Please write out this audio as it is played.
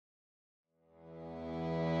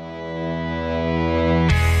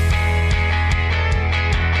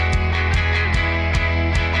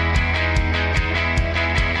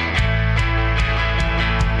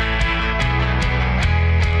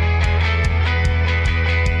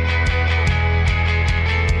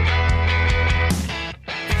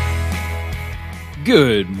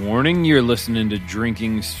Good morning. You're listening to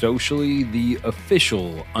Drinking Socially, the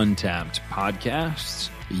official Untapped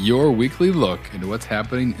podcast. Your weekly look into what's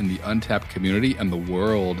happening in the Untapped community and the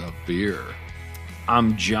world of beer.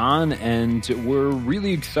 I'm John, and we're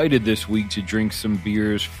really excited this week to drink some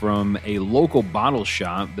beers from a local bottle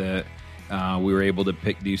shop that we were able to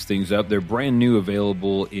pick these things up. They're brand new,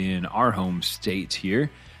 available in our home state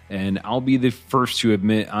here. And I'll be the first to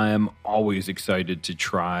admit I am always excited to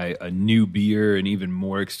try a new beer, and even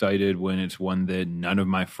more excited when it's one that none of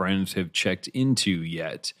my friends have checked into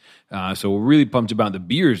yet. So we're really pumped about the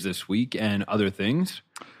beers this week and other things.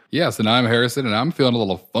 Yes, and I'm Harrison, and I'm feeling a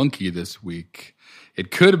little funky this week.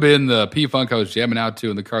 It could have been the P-Funk I was jamming out to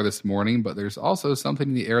in the car this morning, but there's also something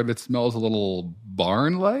in the air that smells a little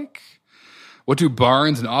barn-like. What do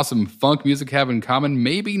barns and awesome funk music have in common?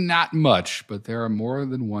 Maybe not much, but there are more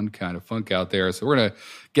than one kind of funk out there. So we're going to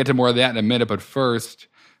get to more of that in a minute. But first,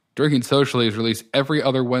 Drinking Socially is released every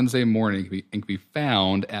other Wednesday morning and can be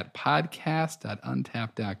found at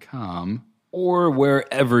podcast.untapped.com. Or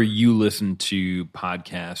wherever you listen to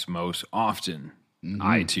podcasts most often.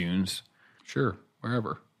 iTunes. Sure,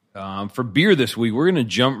 wherever. For beer this week, we're going to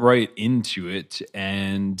jump right into it,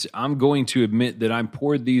 and I'm going to admit that I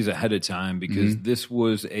poured these ahead of time because this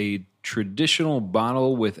was a traditional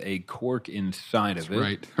bottle with a cork inside of it.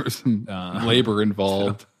 Right, there was some labor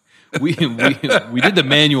involved. We did the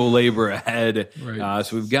manual labor ahead, Right.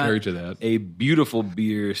 So we've got that. a beautiful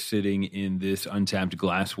beer sitting in this Untapped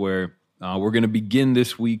glassware. We're going to begin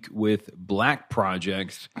this week with Black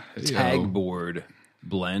Project's Tagboard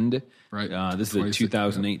blend. Right. This is a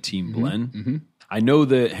 2018 blend. I know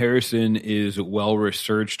that Harrison is well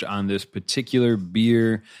researched on this particular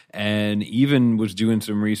beer and even was doing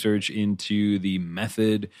some research into the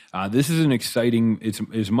method. This is an exciting, it's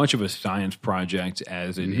as much of a science project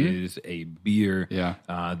as it is a beer. Yeah.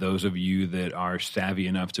 Those of you that are savvy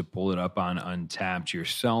enough to pull it up on Untapped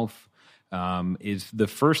yourself, it's the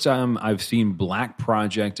first time I've seen Black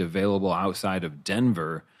Project available outside of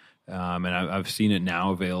Denver. And I've seen it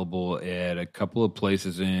now available at a couple of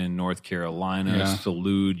places in North Carolina. Yeah.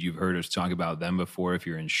 Salud, you've heard us talk about them before if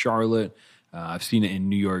you're in Charlotte. I've seen it in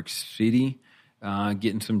New York City,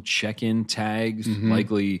 getting some check-in tags,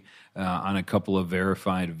 likely on a couple of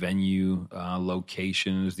verified venue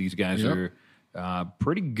locations. These guys are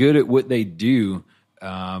pretty good at what they do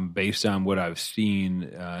based on what I've seen,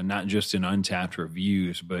 not just in Untapped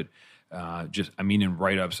reviews, but in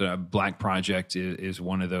write-ups. Black Project is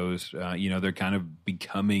one of those, they're kind of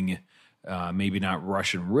becoming, maybe not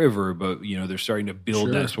Russian River, but, they're starting to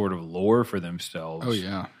build that sort of lore for themselves. Oh,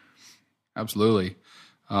 yeah. Absolutely.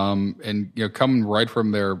 And, coming right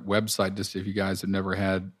from their website, just if you guys have never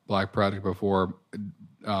had Black Project before,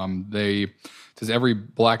 says every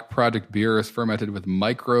Black Project beer is fermented with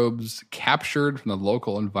microbes captured from the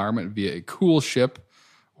local environment via a cool ship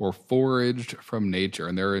or foraged from nature,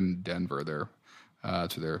 and they're in Denver.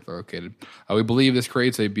 That's where they're located. We believe this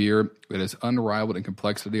creates a beer that is unrivaled in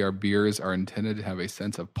complexity. Our beers are intended to have a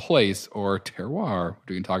sense of place or terroir, which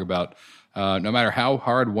we can talk about. No matter how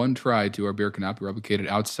hard one tried to, our beer cannot be replicated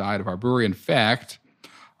outside of our brewery. In fact,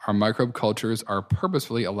 our microbe cultures are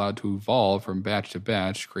purposefully allowed to evolve from batch to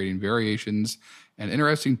batch, creating variations and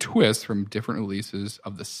interesting twists from different releases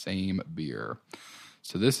of the same beer.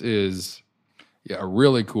 So this is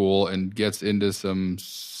really cool and gets into some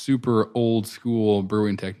super old school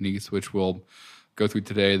brewing techniques, which we'll go through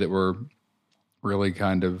today, that were really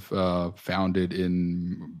kind of founded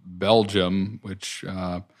in Belgium, which is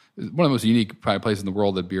one of the most unique places in the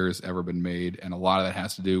world that beer has ever been made. And a lot of that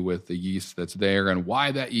has to do with the yeast that's there and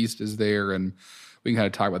why that yeast is there. And we can kind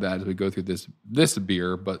of talk about that as we go through this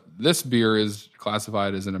beer. But this beer is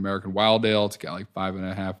classified as an American Wild Ale. It's got like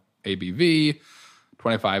 5.5 ABV.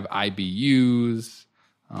 25 IBUs,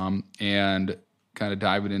 and kind of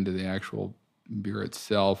diving into the actual beer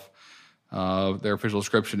itself. Their official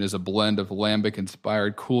description is a blend of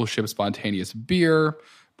lambic-inspired cool ship spontaneous beer,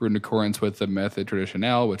 brewed in accordance with the method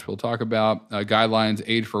traditionnel, which we'll talk about. Guidelines: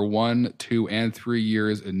 aged for 1, 2, and 3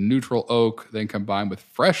 years in neutral oak, then combined with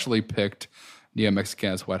freshly picked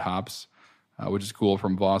Neo-Mexicanas wet hops, which is cool,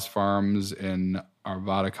 from Voss Farms in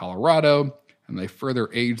Arvada, Colorado. And they further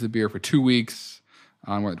age the beer for 2 weeks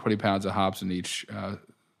on more than 20 pounds of hops in each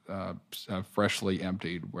freshly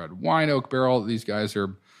emptied red wine oak barrel. These guys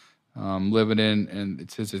are living in, and it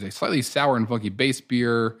says it's a slightly sour and funky base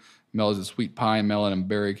beer, mellows a sweet pine, melon, and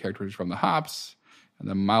berry characteristics from the hops. And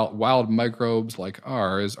the wild microbes like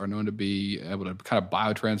ours are known to be able to kind of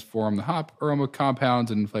biotransform the hop aroma compounds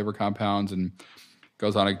and flavor compounds and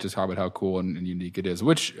goes on to just talk about how cool and unique it is.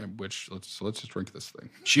 Which let's just drink this thing.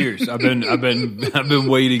 Cheers. I've been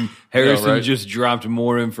waiting. Harrison right? just dropped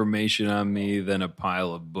more information on me than a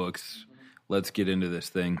pile of books. Let's get into this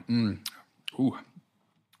thing. Ooh.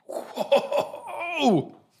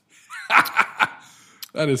 Whoa.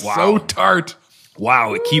 That is so tart.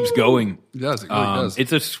 Wow, it keeps going. It does. It really does.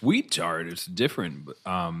 It's a sweet tart. It's different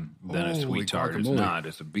than a sweet tart. It's guacamole. not.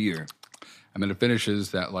 It's a beer. And then it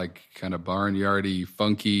finishes that like kind of barnyardy,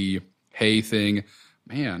 funky hay thing.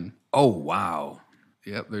 Man. Oh wow.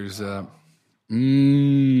 Yep. There's I've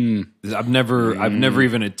never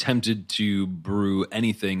even attempted to brew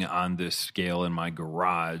anything on this scale in my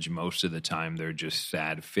garage. Most of the time, they're just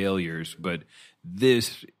sad failures. But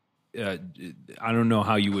this, I don't know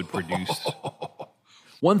how you would produce.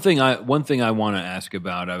 One thing I want to ask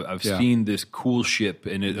about. I've seen this cool ship,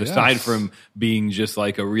 and aside from being just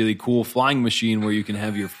like a really cool flying machine where you can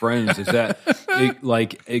have your friends, is that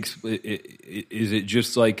is it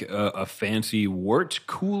just like a fancy wort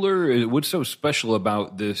cooler? What's so special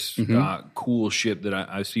about this cool ship that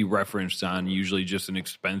I see referenced on usually just an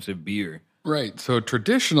expensive beer? right. So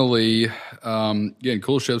traditionally, again,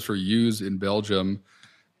 cool ships were used in Belgium,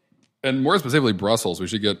 and more specifically Brussels. We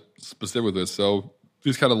should get specific with this. So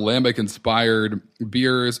these kind of lambic-inspired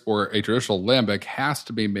beers, or a traditional lambic, has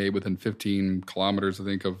to be made within 15 kilometers, I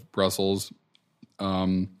think, of Brussels,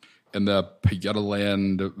 in the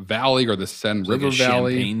Pajottenland Valley or the Seine River Like a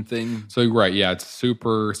Valley. champagne thing. So, right, yeah, it's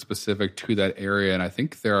super specific to that area. And I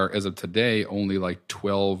think there are, as of today, only like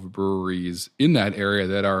 12 breweries in that area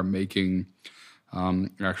that are making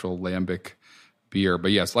actual lambic beer.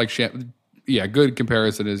 But yes, like good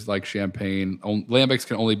comparison is like champagne. Lambics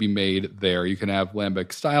can only be made there. You can have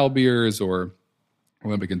lambic style beers or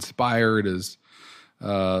lambic inspired, as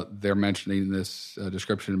they're mentioning in this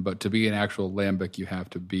description. But to be an actual lambic, you have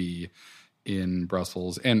to be in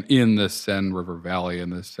Brussels and in the Seine River Valley.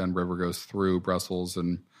 And the Seine River goes through Brussels,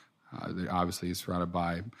 and obviously is surrounded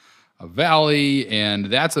by a valley. And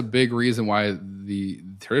that's a big reason why the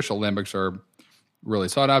traditional lambics are really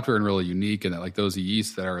sought after and really unique, and that like those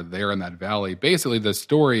yeasts that are there in that valley, basically the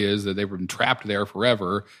story is that they've been trapped there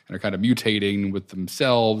forever and are kind of mutating with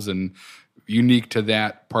themselves and unique to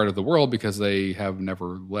that part of the world because they have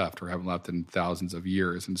never left or haven't left in thousands of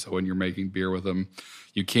years. And so when you're making beer with them,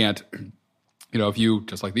 you can't, if you,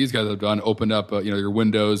 just like these guys have done, opened up your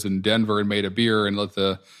windows in Denver and made a beer and let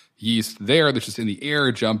the yeast there that's just in the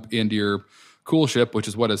air jump into your cool ship, which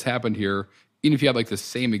is what has happened here. Even if you have like the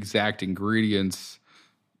same exact ingredients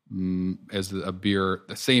as a beer,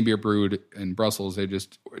 the same beer brewed in Brussels, they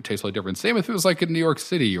just taste slightly different. Same if it was like in New York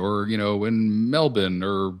City or, in Melbourne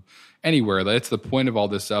or anywhere. That's the point of all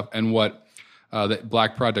this stuff. And what that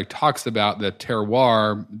Black Project talks about, the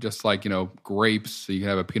terroir, just like, grapes. So you can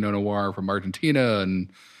have a Pinot Noir from Argentina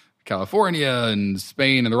and California and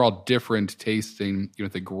Spain, and they're all different tasting.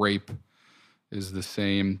 The grape is the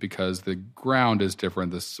same because the ground is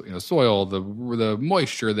different. The soil, the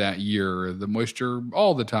moisture that year, the moisture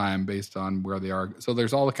all the time based on where they are. So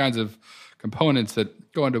there's all the kinds of components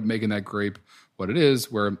that go into making that grape what it is.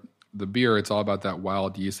 Where the beer, it's all about that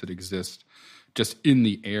wild yeast that exists just in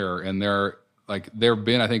the air. And there have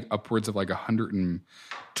been, I think, upwards of like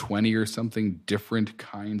 120 or something different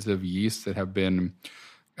kinds of yeast that have been.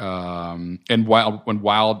 And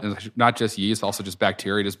wild, not just yeast, also just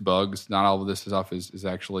bacteria, just bugs. Not all of this stuff is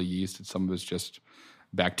actually yeast. Some of it's just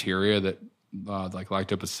bacteria that, like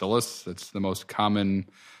Lactobacillus. That's the most common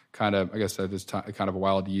kind of, I guess, that is kind of a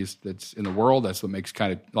wild yeast that's in the world. That's what makes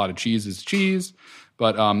kind of a lot of cheese is cheese.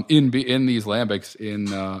 But in these lambics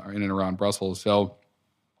in and around Brussels, so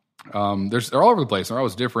they're all over the place. They're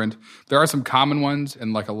always different. There are some common ones,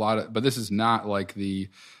 and like a lot of, but this is not like the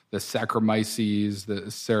Saccharomyces, the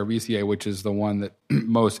Cerevisiae, which is the one that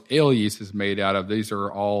most ale yeast is made out of. These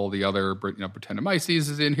are all the other, Brettanomyces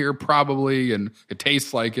is in here probably, and it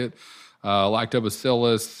tastes like it.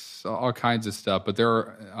 Lactobacillus, all kinds of stuff. But there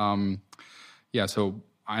are, so,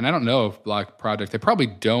 and I don't know if Black Project, they probably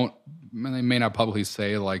don't, they may not publicly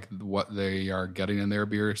say like what they are getting in their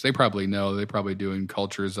beers. They probably know. They're probably doing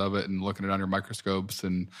cultures of it and looking at it under microscopes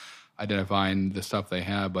and identifying the stuff they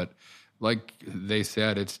have. But like they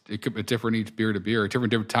said, it could be different each beer to beer,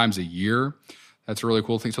 different times a year. That's a really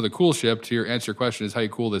cool thing. So the cool ship, to answer your question, is how you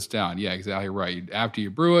cool this down. Yeah, exactly right. After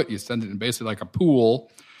you brew it, you send it in basically like a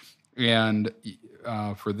pool. And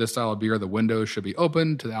for this style of beer, the windows should be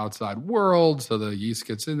open to the outside world, so the yeast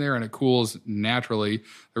gets in there and it cools naturally.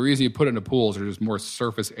 The reason you put it in a pool is there's more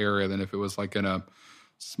surface area than if it was like in a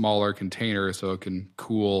smaller container, so it can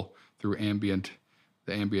cool through the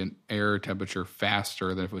ambient air temperature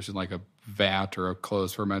faster than if it was in like a vat or a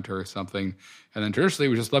closed fermenter or something. And then traditionally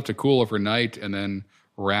we just left it cool overnight and then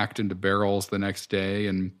racked into barrels the next day.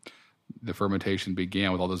 And the fermentation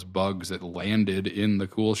began with all those bugs that landed in the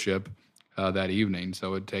cool ship that evening.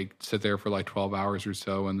 So it'd sit there for like 12 hours or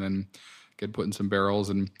so and then get put in some barrels.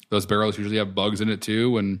 And those barrels usually have bugs in it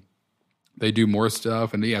too. And they do more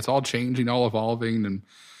stuff. And yeah, it's all changing, all evolving. And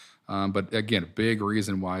but again, a big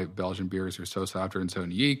reason why Belgian beers are so sought after and so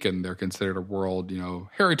unique, and they're considered a world,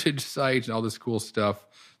 heritage site and all this cool stuff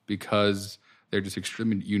because they're just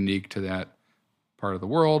extremely unique to that part of the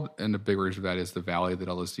world. And the big reason for that is the valley that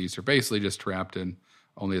all those yeasts are basically just trapped in,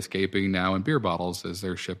 only escaping now in beer bottles as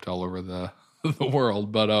they're shipped all over the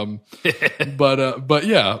world. But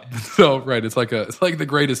yeah. So right, it's like the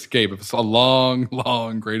Great Escape. It's a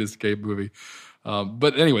long, Great Escape movie.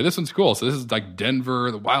 But anyway, this one's cool. So this is like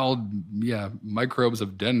Denver, the wild, microbes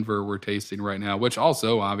of Denver we're tasting right now, which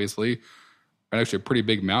also obviously are actually a pretty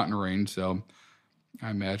big mountain range. So I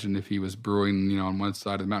imagine if he was brewing, on one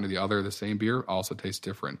side of the mountain or the other, the same beer also tastes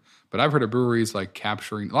different. But I've heard of breweries like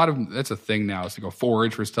capturing, a lot of that's a thing now, is to go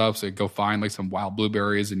forage for stuff. So you go find like some wild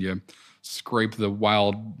blueberries and you scrape the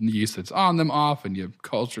wild yeast that's on them off and you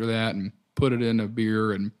culture that and put it in a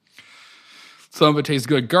beer, and some of it tastes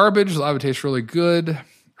good garbage. A lot of it tastes really good.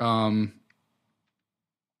 But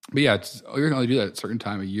yeah, you're going to do that at a certain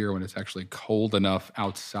time of year when it's actually cold enough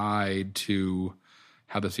outside to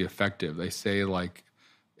have this be effective. They say like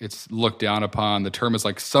it's looked down upon. The term is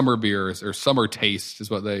like summer beers or summer taste is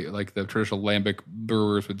what they like the traditional lambic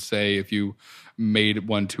brewers would say if you made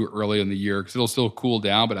one too early in the year, because it'll still cool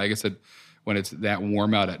down. But I guess when it's that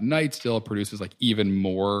warm out at night, still it produces like even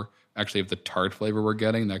more actually of the tart flavor we're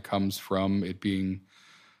getting that comes from it being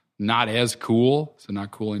not as cool, so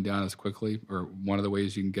not cooling down as quickly, or one of the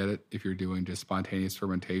ways you can get it if you're doing just spontaneous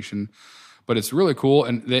fermentation. But it's really cool,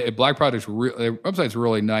 and Black Project's their website's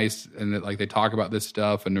really nice, and they talk about this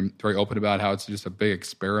stuff, and they're very open about how it's just a big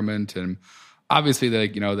experiment, and obviously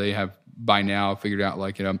they have by now figured out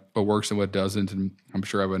what works and what doesn't, and I'm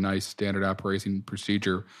sure have a nice standard operating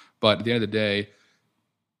procedure. But at the end of the day,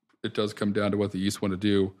 it does come down to what the yeast want to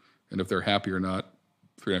do. And if they're happy or not,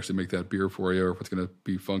 if we actually make that beer for you, or if it's going to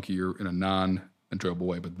be funky or in a non-enjoyable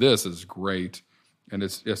way. But this is great, and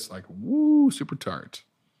it's just like super tart.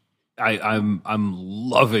 I'm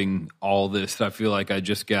loving all this. I feel like I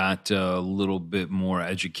just got a little bit more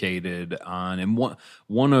educated on, and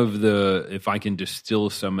one of the, if I can distill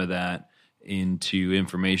some of that into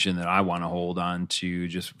information that I want to hold on to,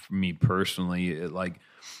 just for me personally,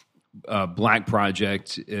 Black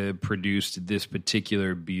Project produced this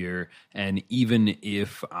particular beer, and even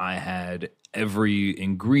if I had every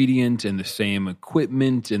ingredient and the same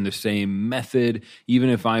equipment and the same method, even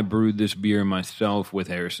if I brewed this beer myself with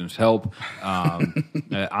Harrison's help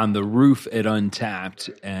on the roof at Untapped,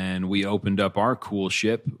 and we opened up our cool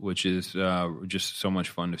ship, which is just so much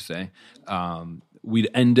fun to say, we'd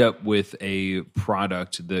end up with a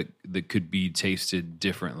product that could be tasted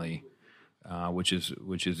differently. Which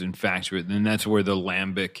is in fact, and that's where the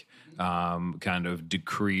lambic kind of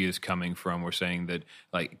decree is coming from. We're saying that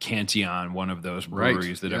like Cantillon, one of those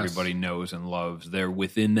breweries that everybody knows and loves, they're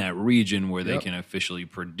within that region where they can officially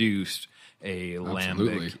produce a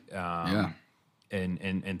lambic.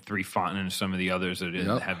 And Three Fonten and some of the others that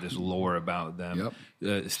have this lore about them.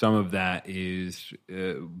 Some of that is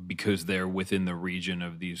because they're within the region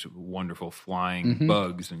of these wonderful flying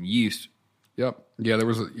bugs and yeast. Yep. Yeah, there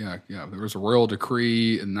was a royal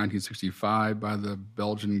decree in 1965 by the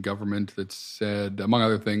Belgian government that said, among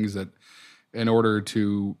other things, that in order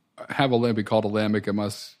to have a lambic called a lambic, it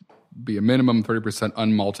must be a minimum 30%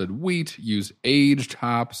 unmalted wheat, use aged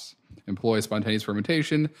hops, employ spontaneous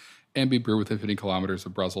fermentation, and be brewed within 50 kilometers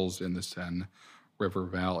of Brussels in the Seine River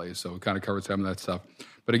Valley. So it kind of covers some of that stuff.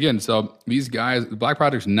 But again, so these guys, the Black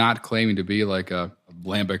Project's not claiming to be like a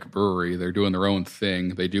lambic brewery. They're doing their own thing.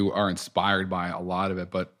 They are inspired by a lot of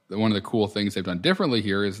it. But one of the cool things they've done differently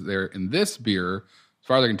here is they're in this beer, as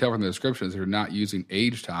far as I can tell from the descriptions, they're not using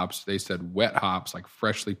aged hops. They said wet hops, like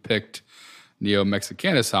freshly picked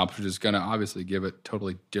Neo-Mexicanus hops, which is going to obviously give it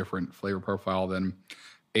totally different flavor profile than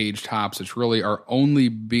aged hops, which really are only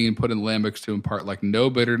being put in lambics to impart like no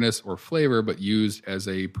bitterness or flavor, but used as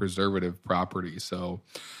a preservative property. So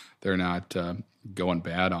they're not going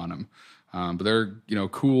bad on them. But they're,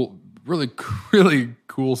 cool, really, really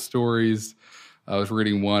cool stories. I was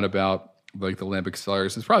reading one about like the lambic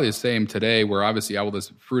cellars. It's probably the same today, where obviously all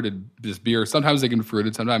this beer, sometimes they can be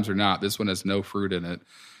fruited, sometimes they're not. This one has no fruit in it.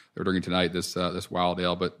 They're drinking tonight this wild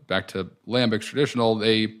ale. But back to lambics traditional,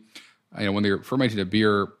 they, when they're fermenting a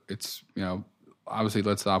beer, it's, obviously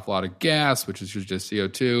lets off a lot of gas, which is just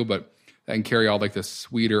CO2, but that can carry all like the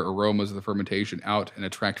sweeter aromas of the fermentation out and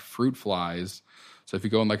attract fruit flies. So if you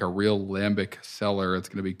go in like a real lambic cellar, it's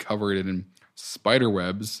going to be covered in spider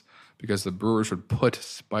webs because the brewers would put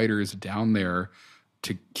spiders down there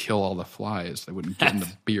to kill all the flies. They wouldn't get in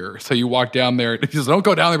the beer. So you walk down there and just don't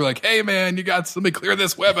go down there and be like, hey man, you got somebody clear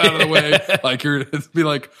this web out of the way. Like it'd be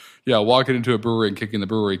like, yeah, walking into a brewery and kicking the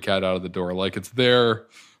brewery cat out of the door. Like it's there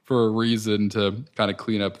for a reason to kind of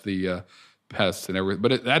clean up the pests and everything.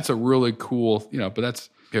 But that's a really cool, but that's,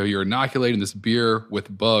 you're inoculating this beer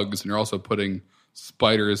with bugs and you're also putting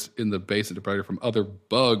spiders in the base to protect it from other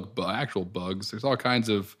actual bugs. There's all kinds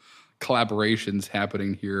of collaborations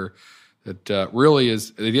happening here that really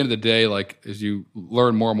is, at the end of the day, like as you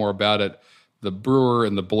learn more and more about it, the brewer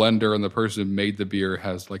and the blender and the person who made the beer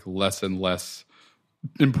has like less and less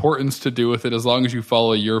importance to do with it as long as you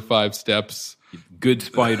follow your 5 steps. Good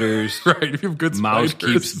spiders. Right, if you have good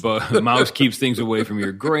spiders. Mouse keeps things away from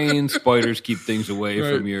your grain. Spiders keep things away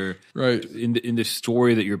from your... Right. In the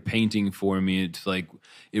story that you're painting for me, it's like,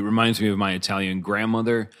 it reminds me of my Italian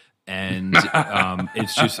grandmother. And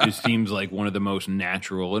it seems like one of the most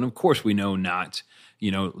natural. And of course, we know not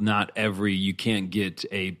you can't get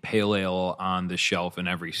a pale ale on the shelf in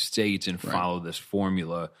every state and follow this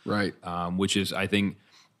formula. Right. Which is, I think,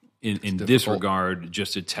 in this regard,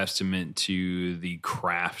 just a testament to the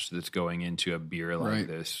craft that's going into a beer like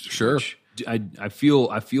this. Sure. I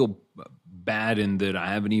feel bad in that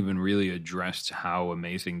I haven't even really addressed how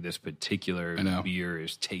amazing this particular beer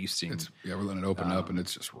is tasting. We're letting it open up and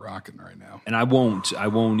it's just rocking right now. And I won't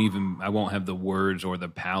have the words or the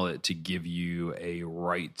palate to give you a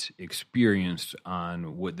right experience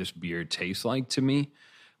on what this beer tastes like to me.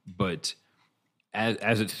 But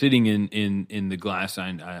as it's sitting in the glass,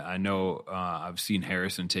 I know I've seen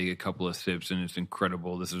Harrison take a couple of sips, and it's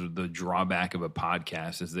incredible. This is the drawback of a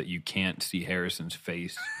podcast, is that you can't see Harrison's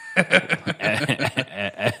face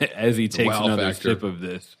as he takes another sip of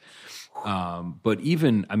this. But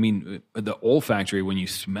even, the olfactory, when you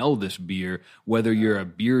smell this beer, whether you're a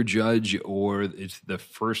beer judge or it's the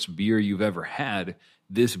first beer you've ever had,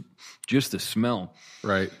 just the smell.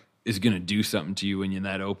 Right. Is going to do something to you when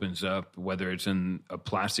that opens up, whether it's in a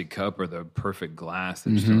plastic cup or the perfect glass.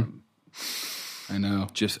 I know.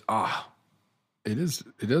 Just,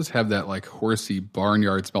 It does have that like horsey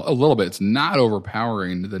barnyard smell a little bit. It's not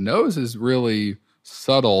overpowering. The nose is really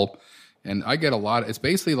subtle, and I get a lot. It's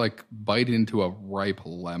basically like biting into a ripe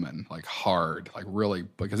lemon, like hard, like really,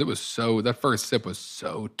 because it was that first sip was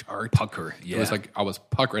so tart. Pucker, yeah. It was like I was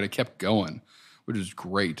puckered. It kept going, which is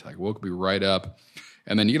great. Like woke me right up.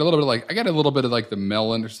 And then you get a little bit of I got a little bit of like the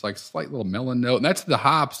melon, just like slight little melon note. And that's the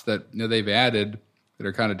hops that they've added that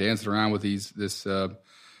are kind of dancing around with this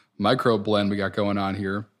micro blend we got going on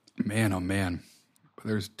here. Man, oh man. But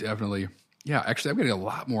there's definitely, actually I'm getting a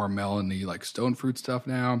lot more melony, like stone fruit stuff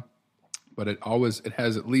now. But it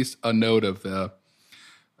has at least a note of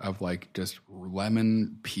like just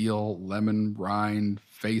lemon peel, lemon rind,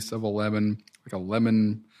 face of a lemon, like a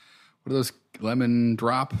lemon. What are those? Lemon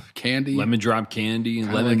drop candy? Lemon drop candy.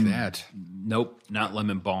 Kinda lemon like that. Nope, not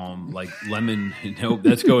lemon balm. Like lemon. Nope,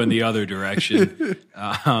 that's going the other direction.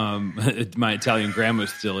 My Italian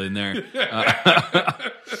grandma's still in there.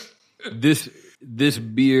 This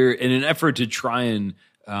beer, in an effort to try and,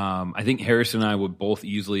 I think Harrison and I would both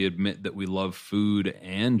easily admit that we love food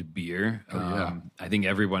and beer. I think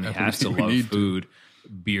everyone has to love food.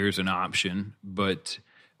 Beer's an option, but.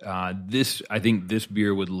 I think this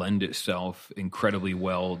beer would lend itself incredibly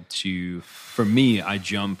well to, for me, I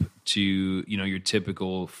jump to, your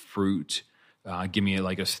typical fruit. Give me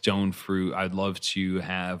like a stone fruit. I'd love to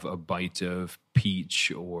have a bite of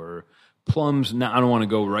peach or plums. Now, I don't want to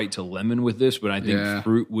go right to lemon with this, but I think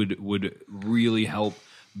fruit would really help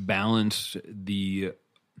balance the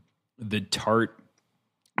tart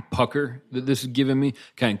pucker that this is giving me,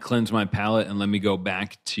 kind of cleanse my palate and let me go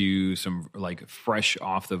back to some like fresh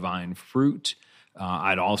off the vine fruit.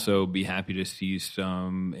 I'd also be happy to see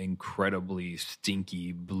some incredibly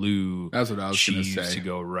stinky blue cheese to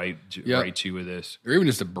go right to with this. Or even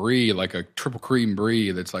just a brie, like a triple cream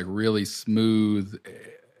brie that's like really smooth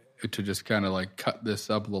to just kind of like cut this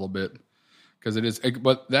up a little bit. Because it is,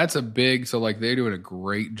 but that's a big, so like they're doing a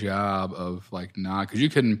great job of like because you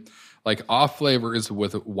can, like off flavors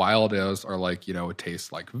with wild ales are like, it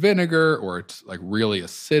tastes like vinegar or it's like really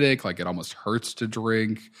acidic, like it almost hurts to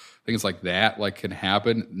drink. Things like that like can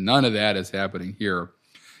happen. None of that is happening here.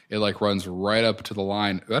 It like runs right up to the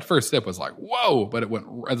line. That first sip was like, whoa, but it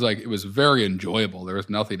was very enjoyable. There was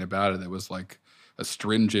nothing about it that was like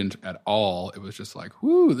astringent at all. It was just like,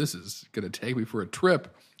 whoo, this is going to take me for a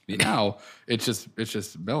trip. Now it's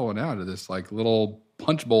just mellowing out to this like little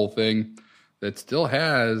punch bowl thing that still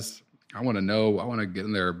has. I want to get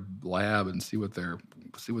in their lab and see what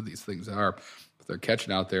these things are that they're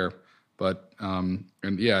catching out there. But but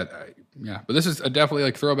this is definitely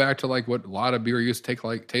like throwback to like what a lot of beer used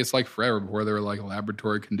to taste like forever before there were like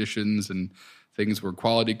laboratory conditions and things were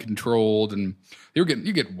quality controlled, and you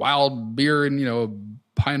get wild beer and a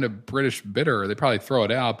pint of British bitter. They probably throw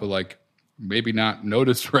it out, but like maybe not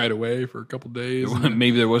noticed right away for a couple days.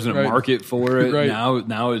 Maybe there wasn't a market for it. Right.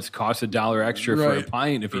 Now it's cost $1 extra for a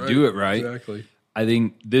pint if you do it right. Exactly. I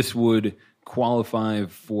think this would qualify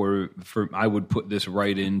for I would put this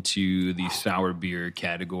right into the sour beer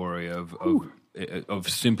category of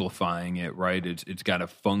simplifying it, right? It's got a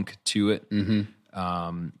funk to it.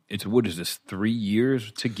 Mm-hmm. It's what is this, 3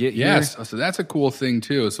 years to get here? Yes, so that's a cool thing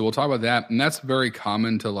too. So we'll talk about that, and that's very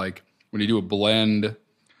common to like when you do a blend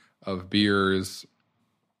of beers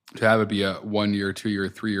to have it be a 1 year, 2 year,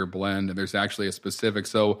 3 year blend, and there's actually a specific.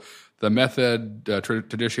 So the method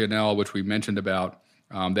traditionnel, which we mentioned about,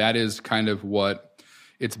 that is kind of what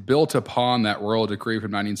it's built upon that royal decree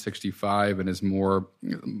from 1965 and is more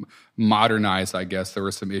modernized, I guess. There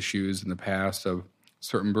were some issues in the past of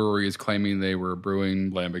certain breweries claiming they were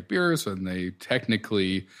brewing lambic beers and they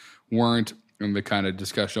technically weren't, and the kind of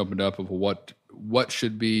discussion opened up of what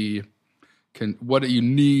should be, what you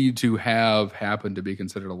need to have happen to be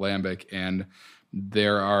considered a lambic. And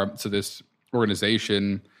this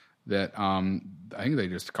organization that I think they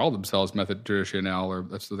just call themselves Method Traditionnel, or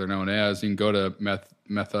that's what they're known as. You can go to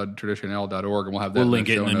methodtraditionel.org, and we'll have that. We'll link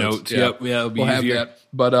it in the notes. Yep. Yeah, it'll be easier. Have that.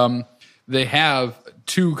 But they have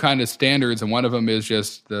two kind of standards, and one of them is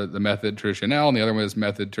just the Method Traditionnel, and the other one is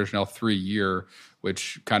Method Traditionnel 3 year,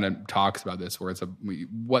 which kind of talks about this, where it's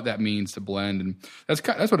what that means to blend, and that's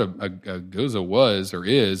what a Gose was or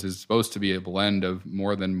is supposed to be a blend of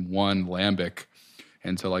more than one lambic.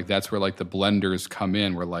 And so, like, that's where, like, the blenders come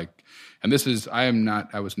in. We're like, and this is,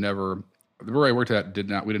 the brewery I worked at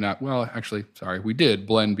we did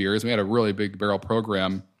blend beers. We had a really big barrel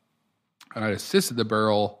program, and I assisted the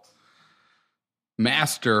barrel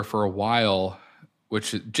master for a while,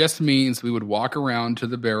 which just means we would walk around to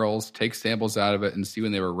the barrels, take samples out of it, and see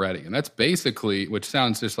when they were ready. And that's basically, which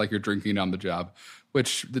sounds just like you're drinking on the job,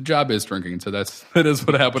 which the job is drinking. So that is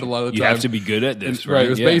what happened a lot of the time. You have to be good at this, right? Right. It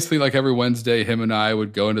was basically like every Wednesday, him and I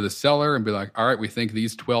would go into the cellar and be like, all right, we think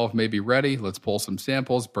these 12 may be ready. Let's pull some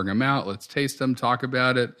samples, bring them out. Let's taste them, talk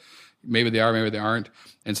about it. Maybe they are, maybe they aren't.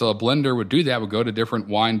 And so a blender would do that, would go to different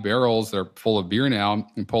wine barrels that are full of beer now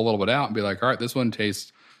and pull a little bit out and be like, all right, this one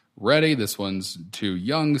tastes ready. This one's too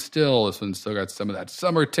young still. This one's still got some of that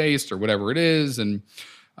summer taste or whatever it is. And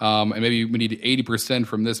maybe we need 80%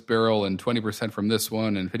 from this barrel and 20% from this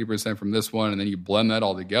one and 50% from this one. And then you blend that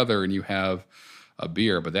all together and you have a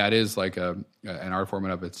beer. But that is like an art form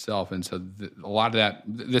of itself. And so a lot of that,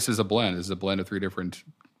 this is a blend. This is a blend of three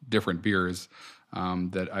different beers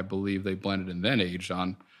that I believe they blended and then aged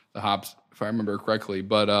on the hops, if I remember correctly.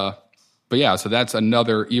 But yeah, so that's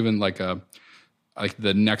another, even like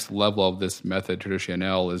the next level of this Method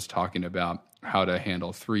Traditionnel is talking about how to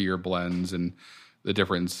handle 3 year blends and the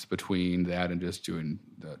difference between that and just doing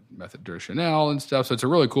the Method Traditionnel and stuff. So it's a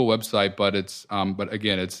really cool website, but it's but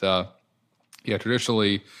again, it's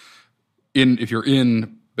traditionally if you're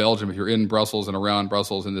in Belgium, if you're in Brussels and around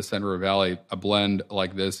Brussels in the Central Valley, a blend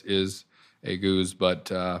like this is a Gose,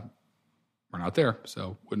 but we're not there,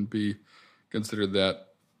 so wouldn't be considered that.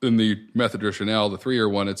 In the Method Traditionnel, the 3 year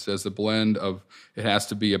one, it says it has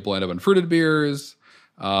to be a blend of unfruited beers.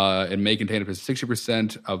 It may contain up to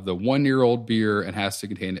 60% of the 1 year old beer and has to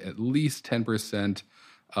contain at least 10%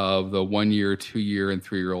 of the 1 year, 2 year, and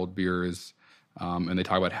 3 year old beers. And they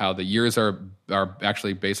talk about how the years are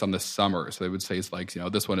actually based on the summer. So they would say it's like,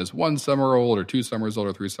 this one is 1 summer old or 2 summers old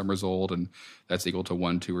or 3 summers old, and that's equal to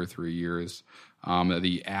 1, 2, or 3 years.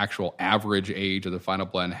 The actual average age of the final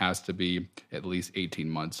blend has to be at least 18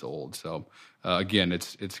 months old. So again,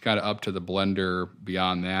 it's kind of up to the blender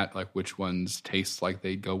beyond that, like which ones taste like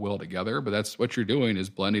they go well together. But that's what you're doing is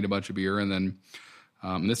blending a bunch of beer, and then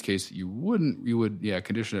in this case, you would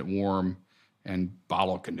condition it warm and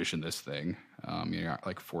bottle condition this thing. You're not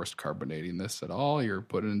like forced carbonating this at all. You're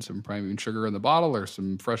putting in some priming sugar in the bottle or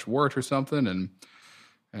some fresh wort or something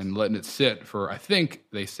and letting it sit for, I think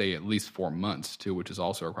they say at least 4 months too, which is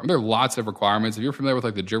also a requirement. There are lots of requirements. If you're familiar with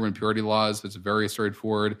like the German purity laws, it's very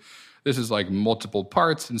straightforward. This is like multiple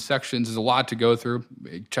parts and sections. There's a lot to go through.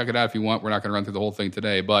 Check it out if you want. We're not going to run through the whole thing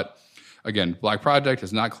today. But again, Black Project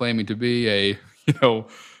is not claiming to be a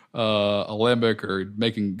lambic or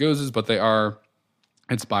making Goses, but they are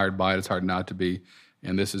inspired by it. It's hard not to be.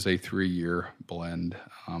 And this is a 3-year blend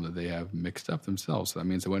that they have mixed up themselves. So that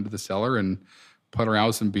means I went to the cellar and put around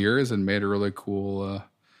with some beers and made a really cool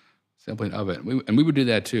sampling of it. And we would do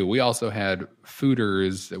that too. We also had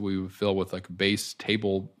fooders that we would fill with like base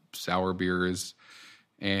table sour beers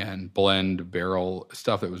and blend barrel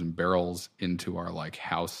stuff that was in barrels into our like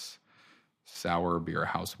house sour beer,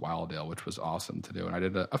 house wild ale, which was awesome to do. And I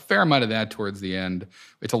did a fair amount of that towards the end.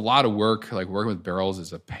 It's a lot of work. Like working with barrels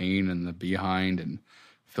is a pain in the behind, and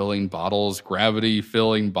filling bottles, gravity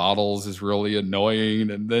filling bottles is really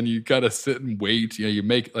annoying. And then you got to sit and wait. You know, you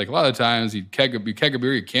make like a lot of times you keg a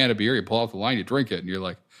beer, you can a beer, you pull off the line, you drink it, and you're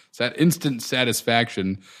like, it's that instant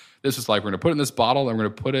satisfaction. This is like, we're going to put it in this bottle and we're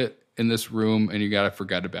going to put it in this room, and you got to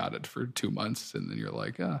forget about it for 2 months. And then you're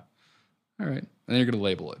like, all right. And then you're going to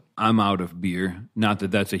label it. I'm out of beer. Not that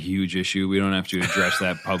that's a huge issue. We don't have to address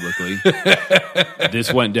that publicly.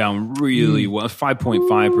 This went down really well.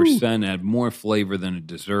 5.5% had more flavor than it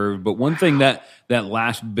deserved. But one thing that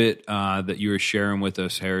last bit that you were sharing with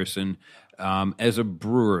us, Harrison, as a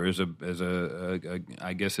brewer,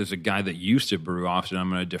 I guess as a guy that used to brew often, I'm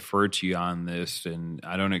going to defer to you on this. And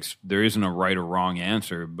there isn't a right or wrong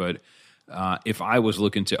answer, but if I was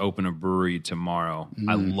looking to open a brewery tomorrow,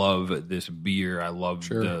 I love this beer. I love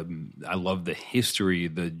the history,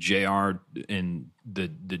 the JR and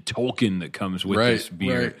the Tolkien that comes with this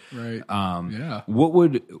beer. Right. Yeah.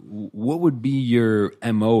 What would be your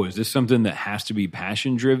MO? Is this something that has to be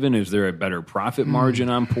passion driven? Is there a better profit margin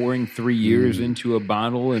on pouring 3 years into a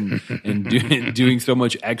bottle and doing so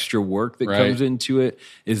much extra work that comes into it?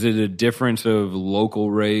 Is it a difference of local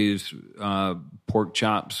raised pork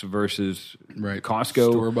chops versus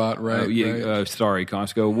Costco store bought? Sorry,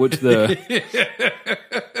 Costco. What's the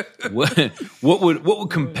what would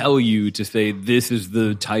compel you to say this is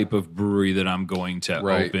the type of brewery that I'm going to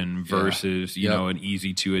open versus you know, an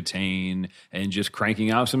easy to attain and just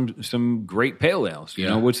cranking out some great pale ales? You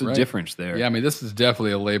know, what's the difference there? Yeah, I mean, this is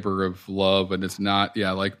definitely a labor of love, and it's not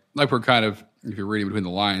like we're kind of, if you're reading between the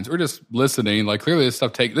lines or just listening, like clearly this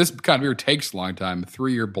kind of beer takes a long time, a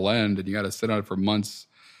 3-year blend, and you got to sit on it for months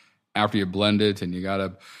after you blend it, and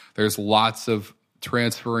there's lots of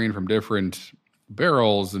transferring from different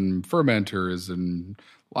barrels and fermenters and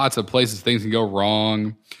lots of places things can go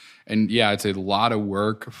wrong. And yeah, it's a lot of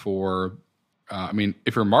work for, I mean,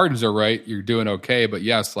 if your margins are right, you're doing okay, but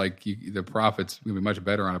yes, like the profit's going to be much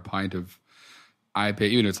better on a pint of IPA,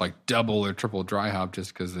 even if it's like double or triple dry hop,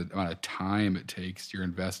 just because the amount of time it takes you're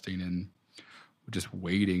investing in just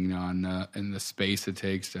waiting on and the space it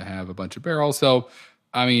takes to have a bunch of barrels. So,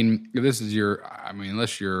 I mean,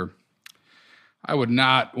 I would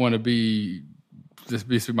not want to be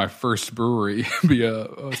my first brewery, be a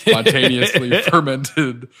spontaneously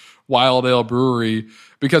fermented wild ale brewery,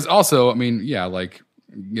 because also, I mean, yeah, like,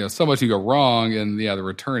 you know, so much can go wrong, and the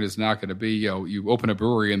return is not going to be, you open a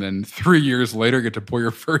brewery and then 3 years later get to pour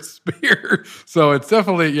your first beer. So it's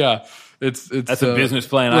definitely, it's that's a business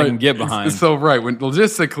plan I can get behind. So when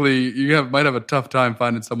logistically you might have a tough time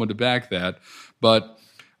finding someone to back that, but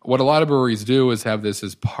what a lot of breweries do is have this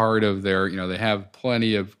as part of their, they have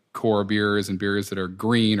plenty of core beers and beers that are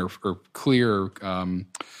green or clear,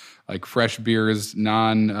 like fresh beers,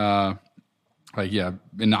 inoculated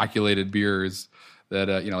beers that,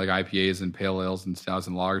 like IPAs and pale ales and stouts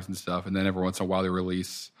and lagers and stuff. And then every once in a while they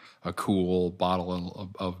release a cool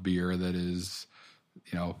bottle of beer that is,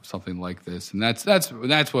 something like this. And that's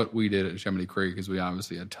what we did at Chamonix Creek, because we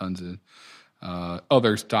obviously had tons of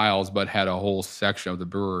other styles, but had a whole section of the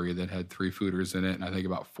brewery that had 3 fooders in it, and I think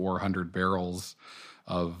about 400 barrels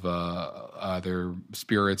of either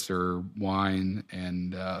spirits or wine,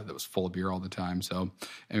 and that was full of beer all the time. So,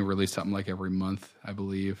 and we released something like every month, I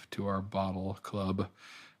believe, to our bottle club.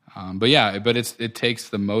 But it takes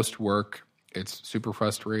the most work. It's super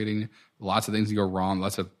frustrating. Lots of things can go wrong.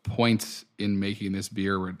 Lots of points in making this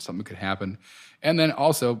beer where something could happen. And then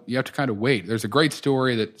also, you have to kind of wait. There's a great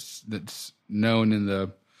story that's known in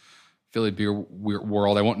the Philly beer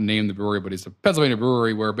world. I won't name the brewery, but it's a Pennsylvania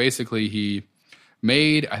brewery where basically he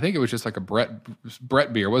made, I think it was just like a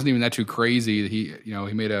Brett beer. It wasn't even that too crazy. He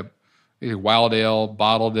made a wild ale,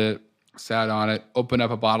 bottled it, sat on it, opened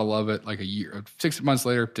up a bottle of it like a year, 6 months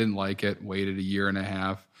later, didn't like it, waited a year and a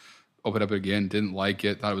half, opened up again, didn't like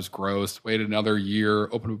it, thought it was gross, waited another year,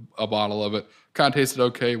 opened a bottle of it, kind of tasted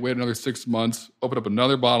okay, waited another 6 months, opened up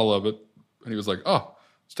another bottle of it, and he was like, oh,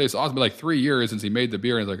 this tastes awesome. But like 3 years since he made the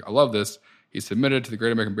beer, and he's like, I love this. He submitted it to the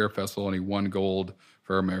Great American Beer Festival, and he won gold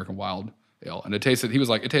for American Wild Ale. And it tasted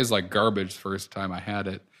like garbage the first time I had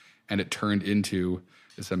it, and it turned into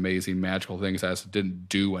this amazing magical thing. So I just didn't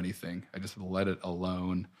do anything. I just let it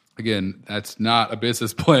alone. Again, that's not a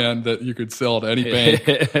business plan that you could sell to any bank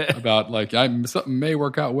about like something may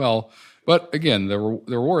work out well. But again, the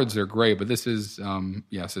rewards are great, but this is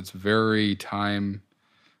yes, it's very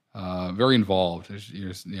very involved.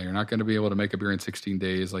 You're not going to be able to make a beer in 16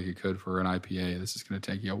 days like you could for an IPA. This is going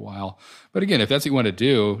to take you a while. But again, if that's what you want to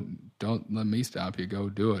do, don't let me stop you. Go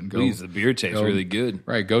do it. And Please, the beer tastes really good.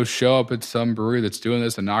 Right. Go show up at some brewery that's doing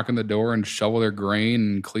this and knock on the door and shovel their grain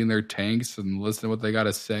and clean their tanks and listen to what they got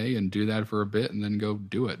to say and do that for a bit and then go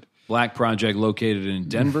do it. Black Project located in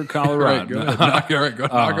Denver, Colorado. Go knock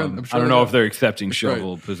on. I don't know if they're accepting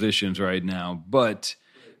shovel positions right now, but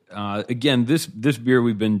again, this beer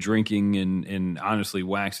we've been drinking and honestly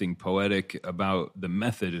waxing poetic about the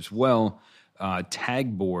method as well.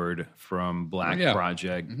 Tagboard from Black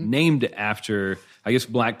Project, named after, I guess,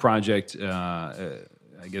 Black Project.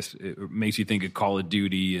 I guess it makes you think of Call of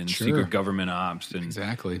Duty and secret government ops. And,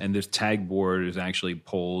 exactly. And this tagboard is actually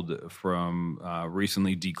pulled from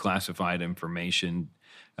recently declassified information.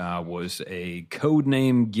 Was a code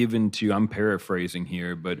name given to, I'm paraphrasing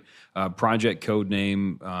here, but project code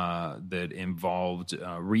name that involved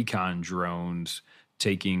recon drones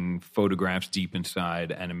taking photographs deep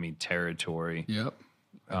inside enemy territory. Yep.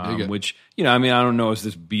 Which, I don't know if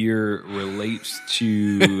this beer relates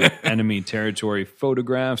to enemy territory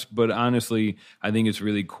photographs, but honestly, I think it's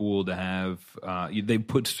really cool to have, they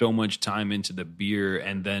put so much time into the beer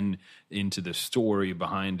and then into the story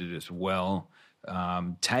behind it as well.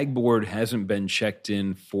 Tagboard hasn't been checked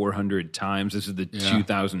in 400 times. This is the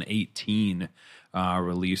 2018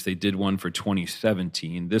 release. They did one for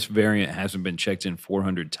 2017. This variant hasn't been checked in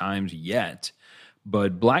 400 times yet,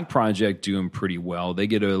 but Black Project doing pretty well. They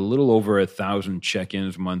get a little over 1,000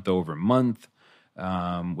 check-ins month over month,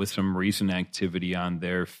 with some recent activity on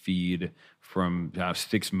their feed from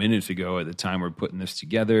 6 minutes ago at the time we're putting this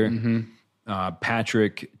together. Mm-hmm.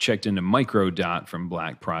 Patrick checked into Microdot from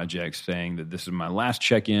Black Project saying that this is my last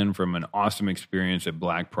check-in from an awesome experience at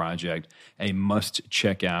Black Project, a must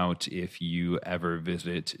check out if you ever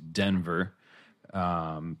visit Denver.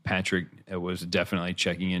 Patrick was definitely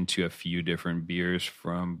checking into a few different beers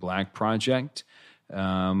from Black Project.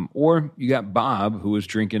 Or you got Bob, who was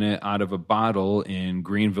drinking it out of a bottle in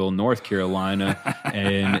Greenville, North Carolina,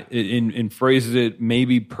 and phrases it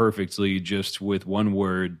maybe perfectly just with one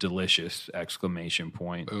word, delicious, exclamation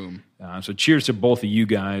point. Boom. So cheers to both of you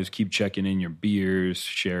guys. Keep checking in your beers,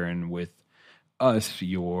 sharing with us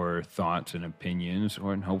your thoughts and opinions,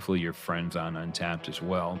 and hopefully your friends on Untapped as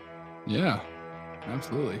well. Yeah,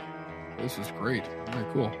 absolutely. This is great. Very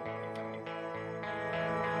cool.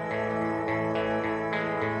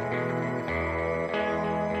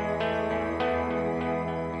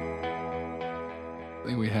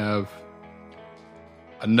 I think we have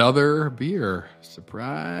another beer.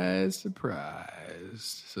 Surprise,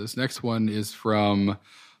 surprise. So this next one is from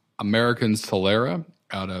American Solera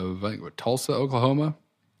out of, I think, Tulsa, Oklahoma.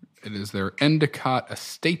 It is their Endicott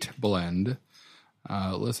Estate Blend.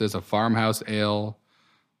 Listed as a farmhouse ale,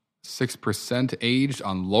 6% aged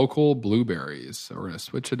on local blueberries. So we're going to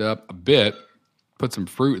switch it up a bit, put some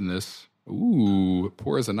fruit in this. Ooh, it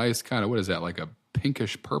pours a nice kind of, what is that, like a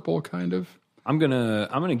pinkish purple kind of? I'm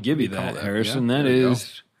gonna give you that, Harrison. Yeah, that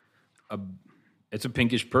is it's a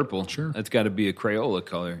pinkish purple. Sure. That's got to be a Crayola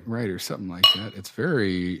color. Right, or something like that. It's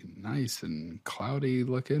very nice and cloudy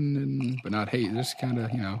looking, but not hazy. Just kind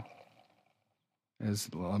of, as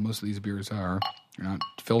most of these beers are. You're not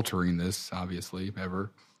filtering this, obviously,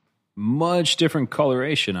 ever. Much different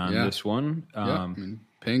coloration on this one.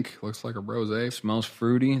 Pink, looks like a rosé. Smells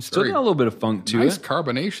fruity. Still got a little bit of funk to it. Nice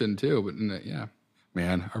carbonation, too. But,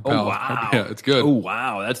 man, our palate. Wow. It's good. Oh,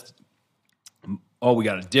 wow. We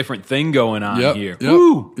got a different thing going on here. Yep.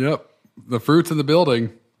 Woo! Yep. The fruit's in the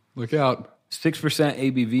building. Look out. 6%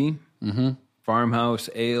 ABV. Mm-hmm. Farmhouse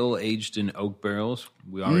ale aged in oak barrels.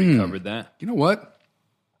 We already covered that. You know what?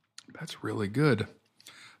 That's really good.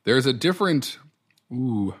 There's a different,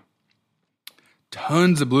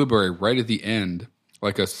 tons of blueberry right at the end,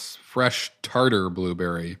 like a fresh tartar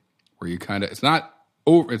blueberry, where you kind of,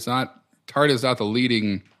 tartar is not the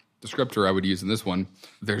leading descriptor I would use in this one.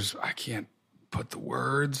 I can't put the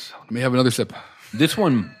words. Let me have another sip. This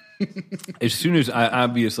one, as soon as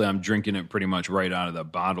I'm drinking it pretty much right out of the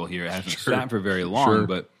bottle here. It hasn't sat for very long,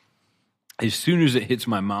 but as soon as it hits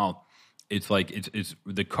my mouth, it's like it's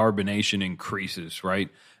the carbonation increases, right?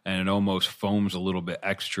 And it almost foams a little bit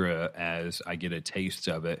extra as I get a taste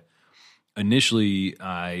of it. Initially,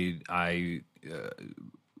 it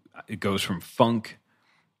goes from funk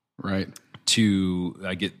Right. To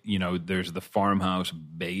there's the farmhouse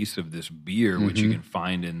base of this beer, which you can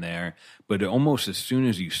find in there. But almost as soon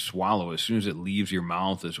as you swallow, as soon as it leaves your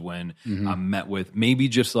mouth is when I'm met with maybe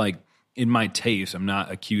just like in my taste, I'm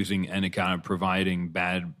not accusing Endicott of providing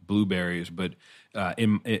bad blueberries, but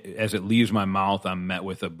as it leaves my mouth, I'm met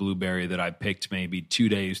with a blueberry that I picked maybe 2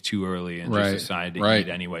 days too early and just decided to eat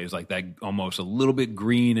anyways. Like that, almost a little bit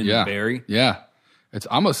green in the berry. Yeah, it's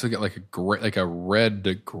almost like a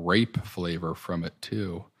red grape flavor from it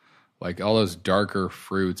too. Like all those darker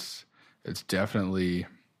fruits, it's definitely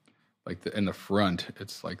like in the front.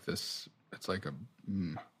 It's like this. It's like a.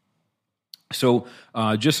 So,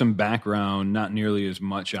 just some background, not nearly as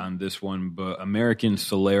much on this one, but American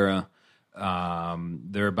Solera,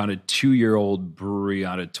 they're about a 2-year-old brewery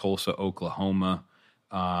out of Tulsa, Oklahoma.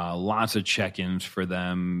 Lots of check-ins for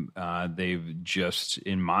them. They've just,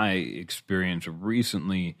 in my experience,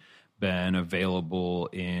 recently been available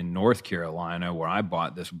in North Carolina, where I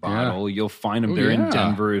bought this bottle. You'll find them there in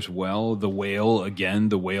Denver as well. The Whale, again,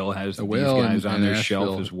 the Whale has these guys on their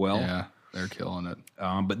shelf as well. Yeah. They're killing it.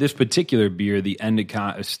 But this particular beer, the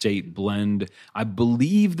Endicott Estate Blend, I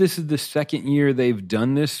believe this is the second year they've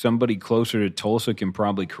done this. Somebody closer to Tulsa can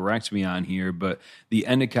probably correct me on here, but the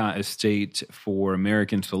Endicott Estate for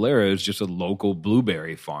American Solera is just a local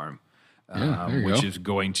blueberry farm, which is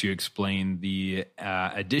going to explain the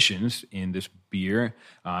additions in this beer.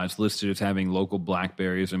 It's listed as having local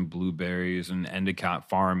blackberries and blueberries, and Endicott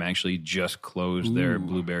Farm actually just closed their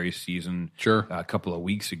blueberry season a couple of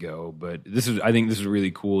weeks ago. But I think this is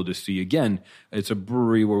really cool to see. Again, it's a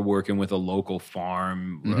brewery. We're working with a local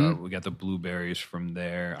farm. We got the blueberries from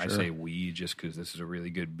there. I say we just because this is a really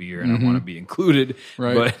good beer and I want to be included.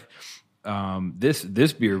 Right. But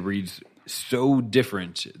this beer reads so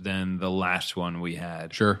different than the last one we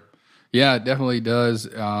had. Sure. Yeah, it definitely does.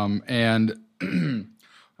 And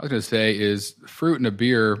I was going to say is fruit in a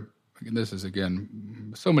beer. This is,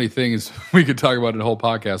 again, so many things we could talk about in a whole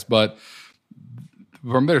podcast, but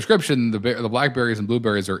from the description, the blackberries and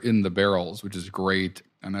blueberries are in the barrels, which is great,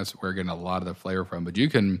 and that's where we're getting a lot of the flavor from. But you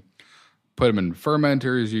can put them in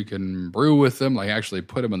fermenters, you can brew with them, like actually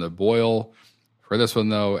put them in the boil. For this one,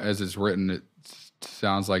 though, as it's written, it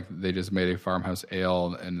sounds like they just made a farmhouse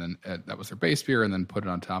ale, and then that was their base beer, and then put it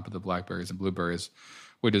on top of the blackberries and blueberries,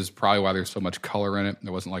 which is probably why there's so much color in it.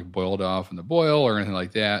 It wasn't like boiled off in the boil or anything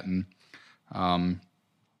like that, and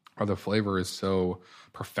or the flavor is so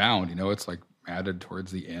profound. It's like added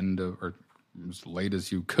towards the end of, or as late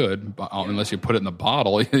as you could, unless you put it in the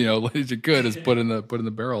bottle. Late as you could is put in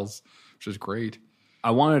the barrels, which is great.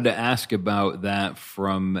 I wanted to ask about that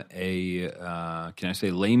from a can I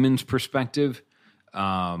say layman's perspective.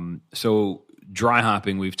 So dry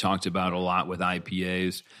hopping we've talked about a lot with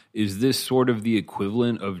IPAs. Is this sort of the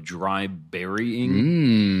equivalent of dry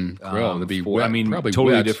berrying? That'd be wet, probably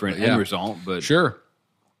totally wet, different end result, but sure.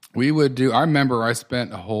 We would do. I remember I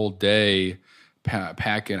spent a whole day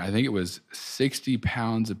packing. I think it was 60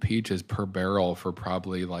 pounds of peaches per barrel for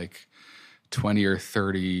probably like 20 or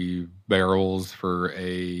 30 barrels for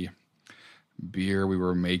a beer we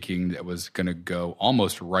were making that was going to go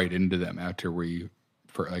almost right into them after we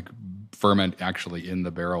ferment actually in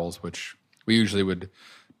the barrels, which we usually would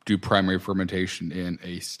do primary fermentation in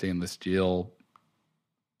a stainless steel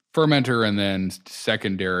fermenter, and then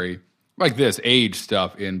secondary, like this, aged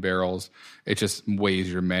stuff in barrels. It's just way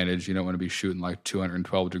easier to manage. You don't want to be shooting like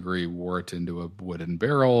 212 degree wort into a wooden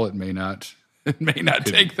barrel. It may not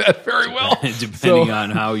take that very well, depending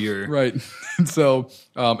on how you're right. So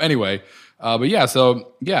anyway, but yeah,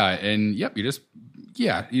 so yeah, and yep, you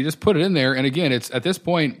just put it in there, and again, it's at this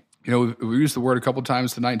point, we used the word a couple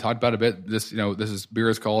times tonight and talked about it a bit. This beer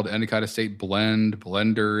is called Endicott Estate Blend,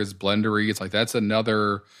 blenders, blendery. It's like that's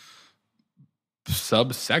another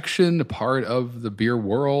subsection, part of the beer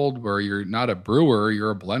world where you're not a brewer,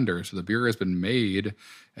 you're a blender. So the beer has been made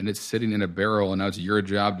and it's sitting in a barrel, and now it's your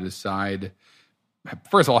job to decide,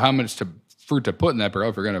 first of all, how much fruit to put in that barrel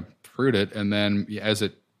if you're going to fruit it, and then as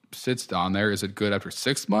it sits on there, is it good after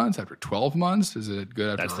 6 months, after 12 months? Is it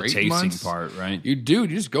good after 8 months? That's the tasting part, right? You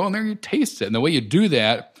just go in there and you taste it. And the way you do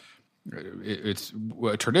that, it's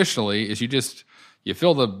traditionally is you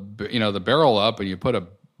fill the barrel up and you put a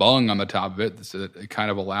bung on the top of it so that it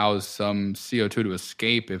kind of allows some CO2 to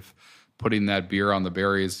escape if putting that beer on the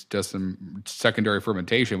berries does some secondary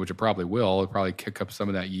fermentation, which it probably will. It'll probably kick up some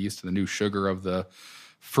of that yeast and the new sugar of the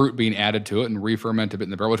fruit being added to it and re-ferment a bit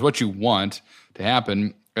in the barrel, which is what you want to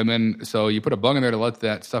happen. And then, so you put a bung in there to let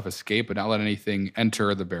that stuff escape but not let anything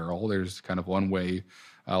enter the barrel. There's kind of one way,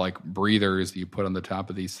 like breathers that you put on the top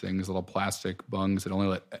of these things, little plastic bungs that only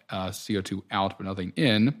let CO2 out but nothing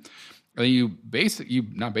in. And then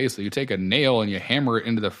you take a nail and you hammer it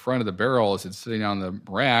into the front of the barrel as it's sitting on the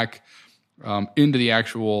rack, into the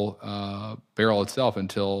actual barrel itself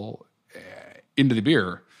until into the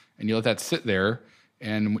beer, and you let that sit there,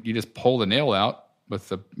 and you just pull the nail out with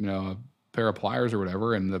the a pair of pliers or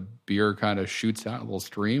whatever, and the beer kind of shoots out a little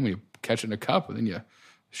stream. And you catch it in a cup, and then you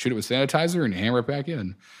shoot it with sanitizer and you hammer it back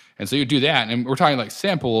in. And so you do that, and we're talking like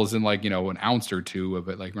samples in like an ounce or two of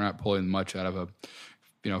it. Like we're not pulling much out of a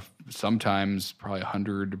sometimes probably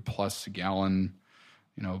 100+ gallon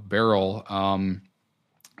barrel.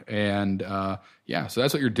 So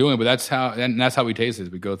that's what you're doing, but that's how we taste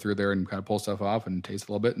it. We go through there and kind of pull stuff off and taste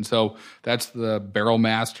a little bit. And so that's the barrel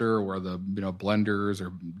master or the blenders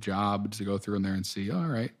or job to go through in there and see, all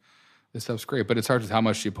right, this stuff's great, but it starts with how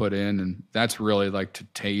much you put in, and that's really like to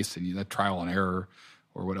taste and that trial and error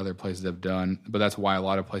or what other places have done. But that's why a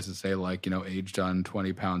lot of places say like, aged on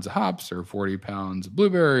 20 pounds of hops or 40 pounds of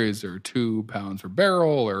blueberries or 2 pounds per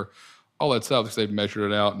barrel or all that stuff, because they've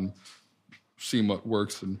measured it out and seen what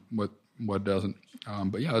works and what doesn't.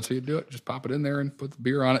 But yeah, that's how you do it. Just pop it in there and put the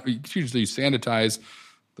beer on it. You usually sanitize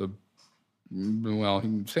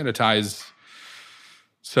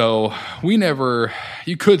so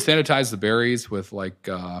you could sanitize the berries with like,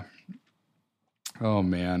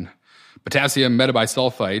 potassium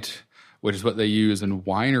metabisulfite, which is what they use in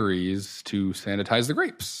wineries to sanitize the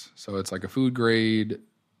grapes. So it's like a food grade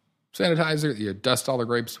sanitizer that you dust all the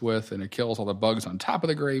grapes with, and it kills all the bugs on top of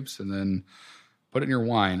the grapes, and then put it in your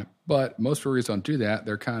wine. But most breweries don't do that.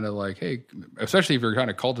 They're kind of like, hey, especially if you're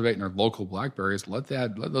kind of cultivating their local blackberries, let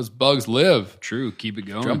those bugs live. True, keep it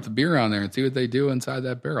going. Dump the beer on there and see what they do inside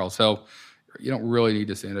that barrel. So you don't really need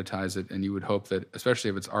to sanitize it, and you would hope that, especially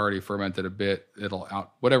if it's already fermented a bit,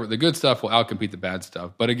 the good stuff will outcompete the bad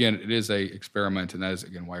stuff. But again, it is a experiment, and that is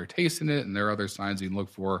again why you're tasting it. And there are other signs you can look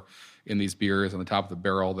for in these beers on the top of the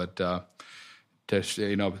barrel that to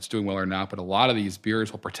if it's doing well or not. But a lot of these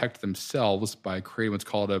beers will protect themselves by creating what's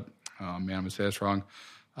called I'm going to say this wrong,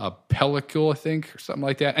 a pellicule, I think, or something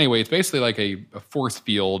like that. Anyway, it's basically like a force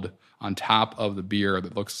field on top of the beer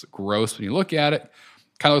that looks gross when you look at it.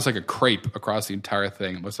 Kind of looks like a crepe across the entire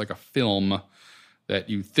thing. It looks like a film that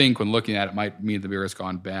you think when looking at it might mean the beer has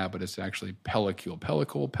gone bad, but it's actually pellicule.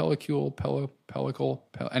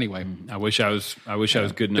 Anyway, I wish I was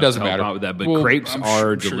good enough doesn't to help matter. out with that. But crepes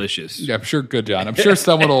are delicious. Yeah, I'm sure. Good, John. I'm sure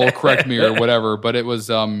someone will correct me or whatever. But it was,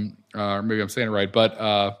 or maybe I'm saying it right.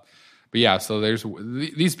 But yeah. So there's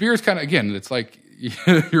these beers. Kind of again, it's like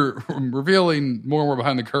you're revealing more and more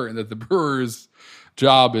behind the curtain that the brewer's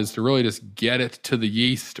job is to really just get it to the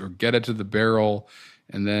yeast or get it to the barrel,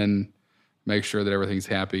 and then make sure that everything's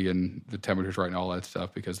happy and the temperature's right and all that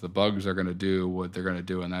stuff, because the bugs are going to do what they're going to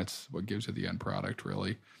do, and that's what gives you the end product,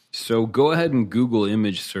 really. So go ahead and Google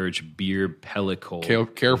image search beer pellicule.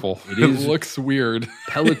 Careful. It looks weird.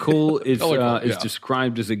 Pellicule is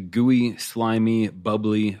described as a gooey, slimy,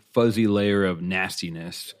 bubbly, fuzzy layer of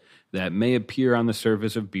nastiness that may appear on the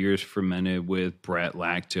surface of beers fermented with Brett,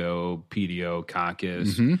 lacto,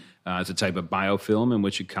 pediococcus. Mm-hmm. It's a type of biofilm in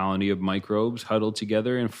which a colony of microbes huddle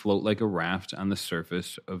together and float like a raft on the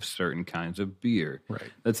surface of certain kinds of beer. Right.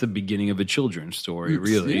 That's the beginning of a children's story,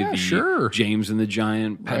 really. Yeah, sure. James and the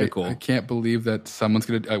Giant Pellicule. I can't believe that someone's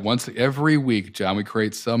going to, once every week, John, we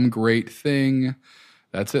create some great thing.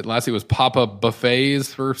 That's it. Lastly, it was pop-up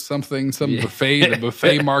buffets for something, buffet, the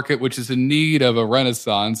buffet market, which is in need of a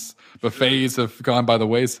renaissance. Buffets have gone by the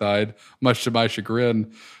wayside, much to my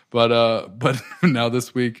chagrin. But now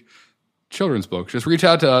this week, children's books. Just reach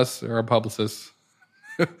out to us, or our publicists,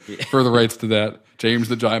 for the rights to that. James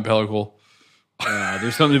the Giant Pellicule.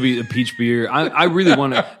 There's something to be a peach beer. I really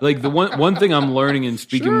want to, like, the one thing I'm learning and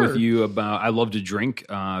speaking with you about, I love to drink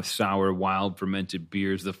sour, wild, fermented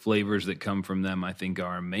beers. The flavors that come from them, I think,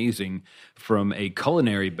 are amazing. From a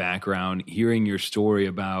culinary background, hearing your story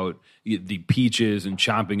about the peaches and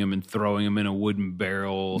chopping them and throwing them in a wooden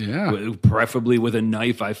barrel, preferably with a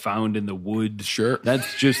knife I found in the woods. Sure. That's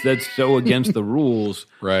so against the rules.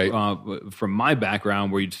 Right. From my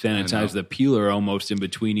background, where you'd sanitize the peeler almost in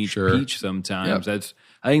between each peach sometimes. Yep.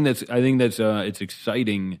 I think that's it's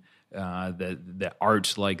exciting that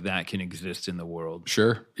arts like that can exist in the world.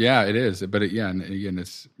 Sure. Yeah, it is. But and again,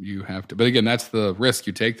 you have to. But again, that's the risk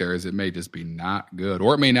you take there. Is it may just be not good,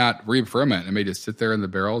 or it may not re-ferment. It may just sit there in the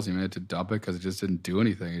barrels. You may have to dump it because it just didn't do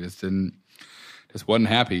anything. It just wasn't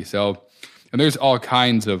happy. So, and there's all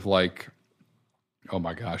kinds of like, oh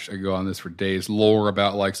my gosh, I could go on this for days. Lore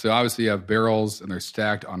about like, so obviously you have barrels and they're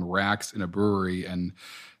stacked on racks in a brewery, and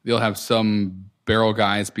they'll have some barrel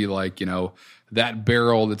guys be like, that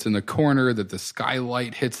barrel that's in the corner that the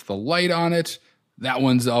skylight hits the light on it, that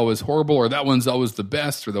one's always horrible, or that one's always the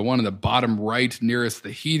best, or the one in the bottom right nearest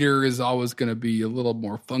the heater is always going to be a little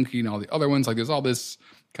more funky than all the other ones. Like there's all this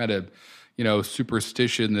kind of,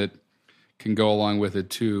 superstition that can go along with it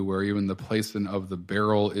too, where even the placement of the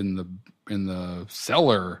barrel in the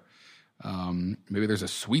cellar, maybe there's a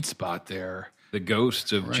sweet spot there. The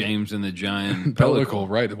ghost of James and the Giant Pellicle,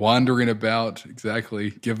 right? Wandering about,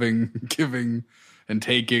 exactly, giving and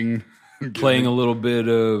taking. Playing a little bit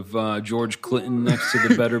of George Clinton next to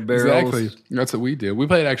the better barrels. Exactly. That's what we do. We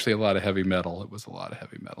played actually a lot of heavy metal. It was a lot of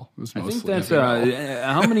heavy metal. It was mostly I think that's heavy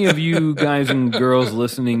metal. how many of you guys and girls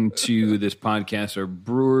listening to this podcast are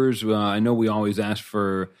brewers? I know we always ask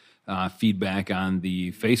for feedback on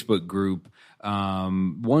the Facebook group.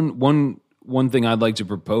 One thing I'd like to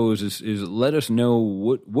propose is let us know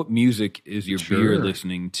what music is your beer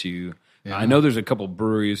listening to. Yeah. I know there's a couple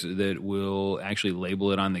breweries that will actually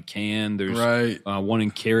label it on the can. There's one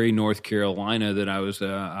in Cary, North Carolina that I was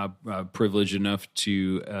privileged enough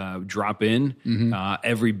to drop in. Mm-hmm.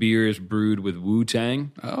 Every beer is brewed with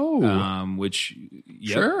Wu-Tang. Which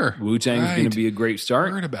Wu-Tang is going to be a great start.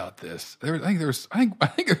 I heard about this. I think there's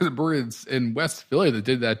a brewery in West Philly that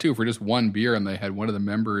did that too for just one beer, and they had one of the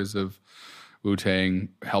members of Wu-Tang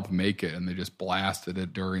help make it, and they just blasted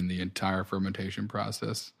it during the entire fermentation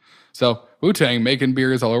process. So Wu-Tang making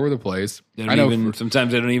beers all over the place.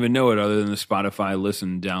 Sometimes they don't even know it other than the Spotify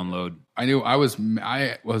listen download. I was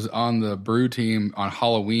on the brew team on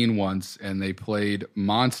Halloween once, and they played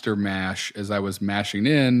Monster Mash as I was mashing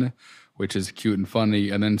in, which is cute and funny.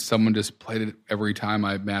 And then someone just played it every time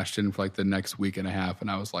I mashed in for like the next week and a half. And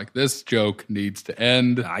I was like, this joke needs to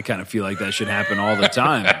end. I kind of feel like that should happen all the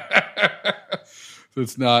time. So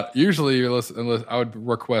it's not usually unless I would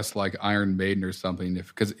request like Iron Maiden or something,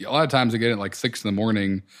 because a lot of times I get it at like 6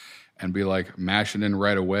 a.m. and be like mashing in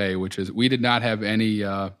right away, which is we did not have any.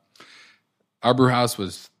 Our brew house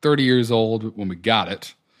was 30 years old when we got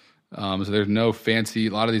it, so there's no fancy.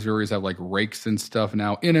 A lot of these breweries have like rakes and stuff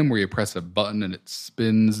now in them where you press a button and it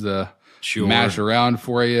spins the mash around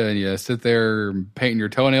for you, and you sit there painting your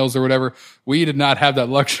toenails or whatever. We did not have that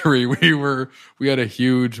luxury. We had a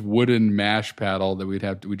huge wooden mash paddle that we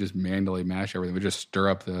just manually mash everything. We just stir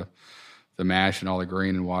up the mash and all the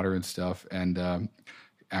grain and water and stuff. And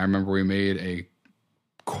I remember we made a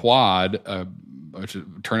quad, which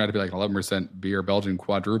turned out to be like an 11% beer, Belgian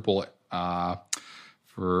quadruple,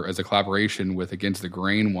 as a collaboration with Against the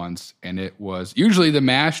Grain once, and it was usually the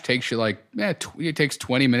mash takes you like it takes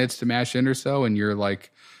 20 minutes to mash in or so, and you're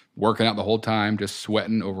like working out the whole time, just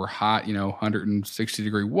sweating over hot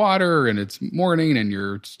 160-degree water, and it's morning, and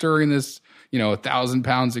you're stirring this 1,000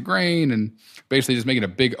 pounds of grain, and basically just making a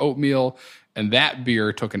big oatmeal. And that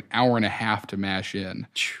beer took an hour and a half to mash in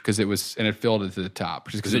because it filled it to the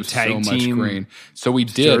top because it was so much grain. So we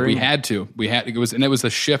had to, it was a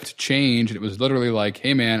shift change. And it was literally like,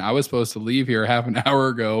 hey man, I was supposed to leave here half an hour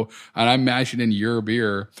ago and I'm mashing in your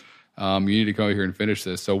beer. You need to come here and finish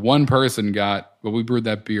this. So one person we brewed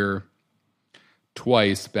that beer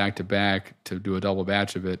twice back to back to do a double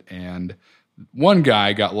batch of it. And one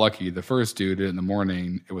guy got lucky. The first dude did it in the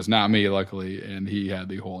morning. It was not me, luckily, and he had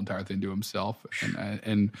the whole entire thing to himself.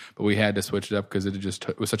 But we had to switch it up because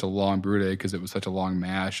it was such a long brew day because it was such a long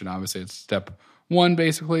mash, and obviously it's step one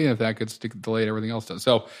basically. And if that gets delayed, everything else does.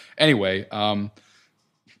 So anyway, what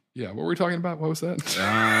were we talking about? What was that?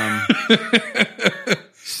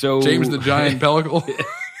 So James the Giant Pellicle.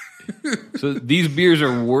 So these beers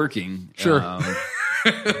are working. Sure.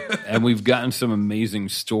 And we've gotten some amazing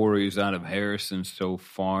stories out of Harrison so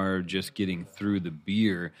far, just getting through the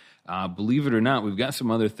beer. Believe it or not, we've got some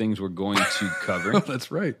other things we're going to cover. That's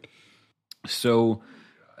right. So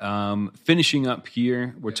finishing up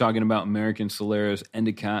here, we're talking about American Solero's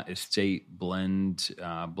Endicott Estate Blend,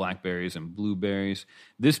 blackberries and blueberries.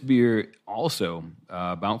 This beer also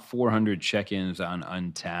about 400 check-ins on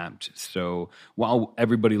Untapped. So while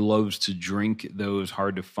everybody loves to drink those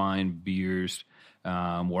hard-to-find beers,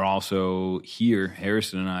 we're also here,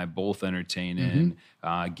 Harrison and I both entertain and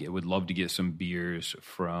would love to get some beers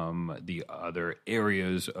from the other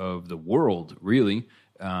areas of the world, really.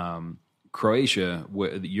 Croatia,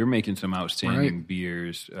 you're making some outstanding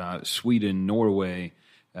beers. Sweden, Norway,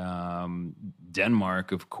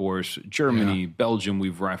 Denmark, of course, Germany, Belgium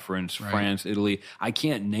we've referenced, France, Italy. I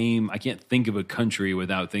can't think of a country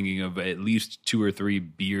without thinking of at least 2 or 3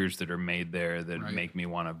 beers that are made there that make me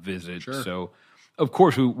want to visit. Sure. So of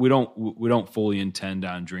course, we don't fully intend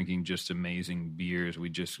on drinking just amazing beers. We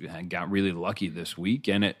just got really lucky this week,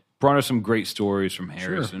 and it brought us some great stories from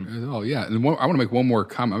Harrison. Sure. Oh yeah, and I want to make one more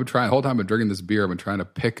comment. I'm trying the whole time I've been drinking this beer. I've been trying to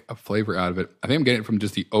pick a flavor out of it. I think I'm getting it from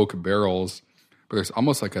just the oak barrels, but there's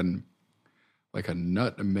almost like like a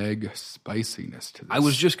nutmeg spiciness to this. I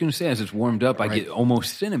was just going to say, as it's warmed up, I get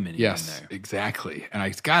almost cinnamon in there. Exactly. And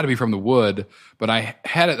it's got to be from the wood. But I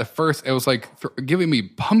had it at first, it was like giving me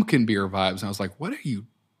pumpkin beer vibes. And I was like, what are you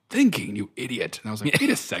thinking, you idiot? And I was like, wait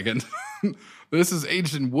a second. This is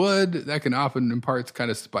aged in wood. That can often impart kind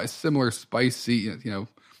of similar spicy,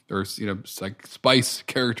 there's, like spice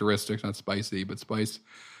characteristics, not spicy, but spice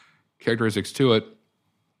characteristics to it.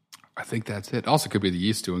 I think that's it. Also could be the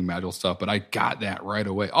yeast doing magical stuff, but I got that right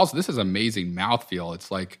away. Also, this is amazing mouthfeel. It's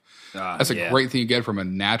like, that's a great thing you get from a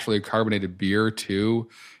naturally carbonated beer too,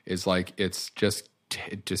 is like, it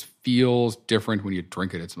just feels different when you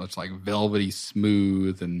drink it. It's much like velvety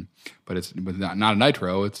smooth, but it's not a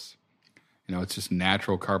nitro. It's, it's just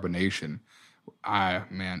natural carbonation.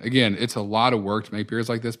 Again, it's a lot of work to make beers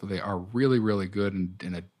like this, but they are really, really good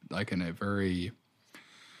in a very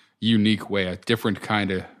unique way, a different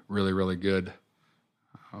kind of really, really good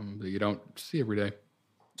that you don't see every day.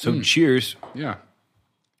 So cheers. Yeah.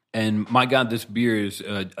 And my God, this beer is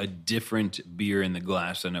a different beer in the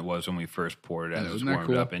glass than it was when we first poured it. As it's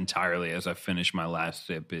warmed up entirely. As I finished my last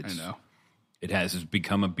sip, it's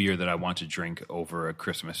become a beer that I want to drink over a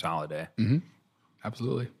Christmas holiday. Mm-hmm.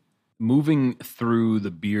 Absolutely. Moving through the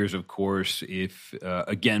beers, of course, if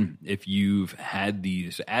you've had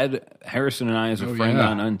these, add Harrison and I as a friend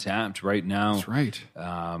on Untapped right now. That's right.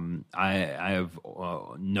 I have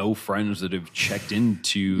no friends that have checked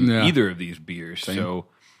into either of these beers. Same. So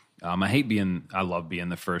I love being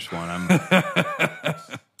the first one.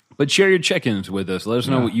 But share your check-ins with us. Let us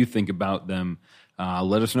know what you think about them.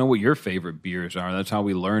 Let us know what your favorite beers are. That's how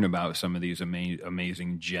we learn about some of these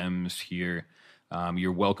amazing gems here.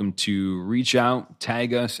 You're welcome to reach out,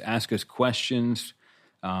 tag us, ask us questions.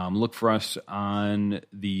 Look for us on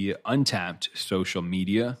the Untapped social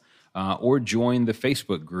media, or join the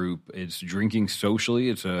Facebook group. It's Drinking Socially.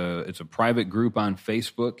 It's a private group on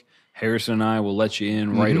Facebook. Harrison and I will let you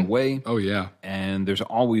in right away. Oh, yeah. And there's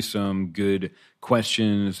always some good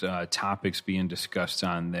questions, topics being discussed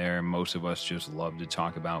on there. Most of us just love to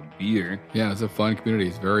talk about beer. Yeah, it's a fun community.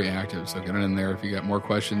 It's very active. So get in there. If you got more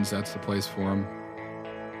questions, that's the place for them.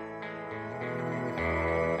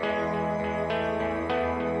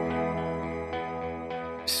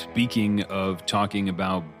 Speaking of talking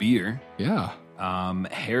about beer,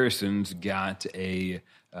 Harrison's got a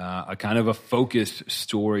kind of a focus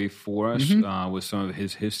story for us with some of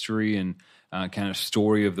his history and kind of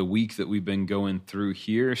story of the week that we've been going through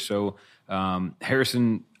here. So,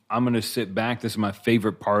 Harrison, I'm going to sit back. This is my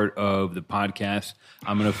favorite part of the podcast.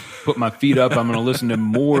 I'm going to put my feet up. I'm going to listen to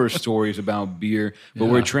more stories about beer. But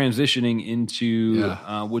we're transitioning into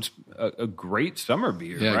what's a great summer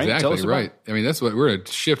beer, right? Exactly, Tell us right. I mean, that's what we're going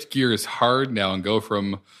to shift gears hard now and go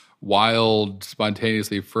from wild,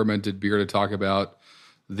 spontaneously fermented beer to talk about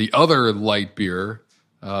the other light beer,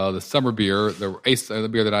 the summer beer, the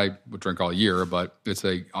beer that I would drink all year, but it's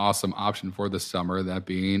an awesome option for the summer, that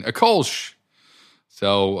being a Kolsch.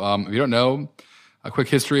 So if you don't know, a quick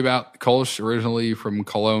history about Kolsch, originally from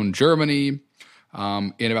Cologne, Germany.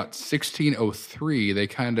 In about 1603, they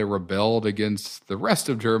kind of rebelled against the rest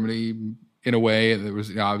of Germany in a way. There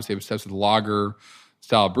was obviously obsessed with lager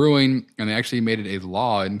style brewing, and they actually made it a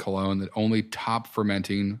law in Cologne that only top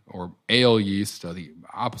fermenting or ale yeast, so the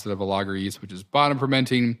opposite of a lager yeast, which is bottom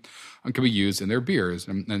fermenting, can be used in their beers.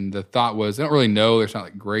 And the thought was, they don't really know, there's not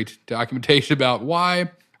like great documentation about why,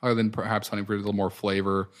 other than perhaps hunting for a little more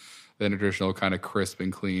flavor than a traditional kind of crisp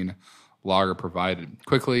and clean lager provided.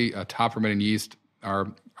 Quickly, top fermenting yeast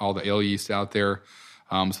are all the ale yeast out there.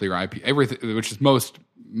 So your IP, everything, which is most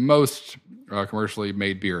commercially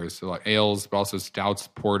made beers, so like ales, but also stouts,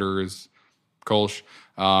 porters, Kolsch.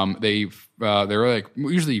 They're like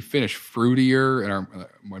usually finish fruitier and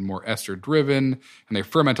are more ester driven, and they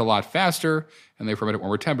ferment a lot faster, and they ferment at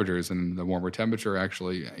warmer temperatures. And the warmer temperature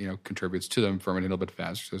actually contributes to them fermenting a little bit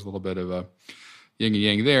faster. So there's a little bit of a yin and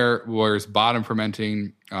yang there. Whereas bottom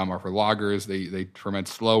fermenting are for lagers. They ferment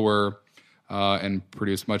slower and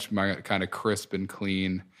produce much more kind of crisp and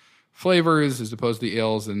clean flavors as opposed to the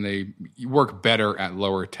ales, and they work better at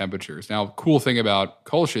lower temperatures. Now, cool thing about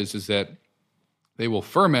Kolsch's is that they will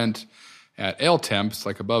ferment at ale temps,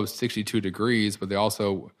 like above 62 degrees, but they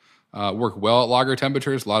also work well at lager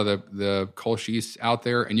temperatures. A lot of the Kolsch yeasts out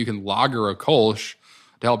there, and you can lager a Kolsch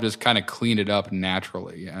to help just kind of clean it up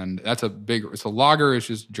naturally. And that's so lager is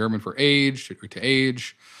just German for age, to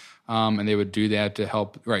age. And they would do that to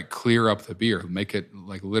help clear up the beer, make it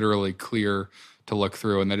like literally clear to look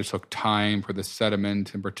through. And that just took time for the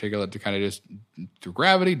sediment and particulate to kind of just through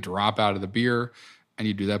gravity drop out of the beer. And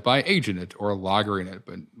you do that by aging it or lagering it.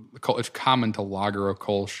 But it's common to lager a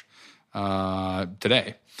Kolsch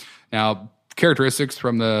today. Now, characteristics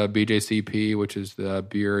from the BJCP, which is the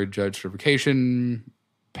Beer Judge Certification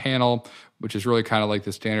Panel, which is really kind of like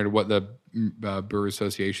the standard, what the Brewer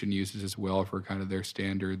Association uses as well for kind of their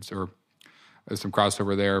standards, or there's some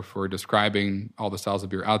crossover there for describing all the styles of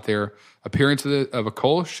beer out there. Appearance of a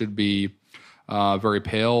Kolsch should be very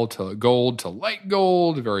pale to gold to light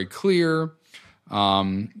gold, very clear,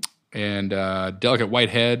 and delicate white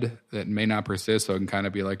head that may not persist, so it can kind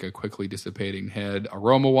of be like a quickly dissipating head.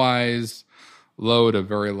 Aroma-wise, low to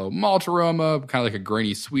very low malt aroma, kind of like a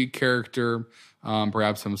grainy sweet character.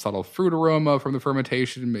 Perhaps some subtle fruit aroma from the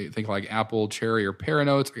fermentation. Maybe think like apple, cherry, or pear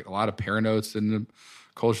notes. I get a lot of pear notes in the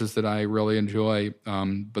Kolsches that I really enjoy,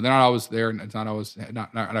 but they're not always there. It's not always not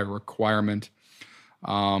a requirement.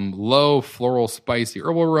 Low floral, spicy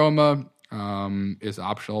herbal aroma is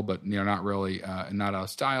optional, but not really, not a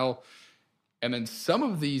style. And then some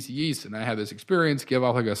of these yeasts, and I have this experience, give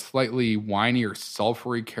off like a slightly winey or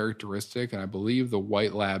sulfury characteristic. And I believe the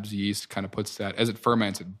White Labs yeast kind of puts that, as it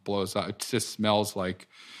ferments, it blows out. It just smells like,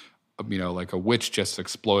 like a witch just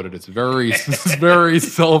exploded. It's very, it's very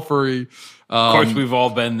sulfury. Of course, we've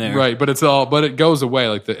all been there, right? But it goes away.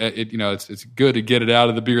 Like it's good to get it out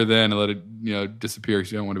of the beer then and let it, disappear,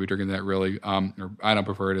 because you don't want to be drinking that really. Or I don't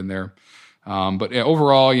prefer it in there. But yeah,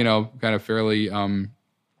 overall, kind of fairly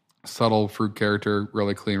subtle fruit character,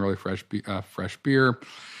 really clean, really fresh beer.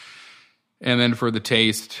 And then for the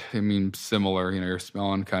taste, similar. You're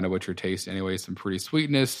smelling kind of what you're tasting anyway. Some pretty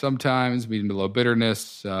sweetness sometimes, medium to low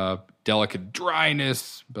bitterness, delicate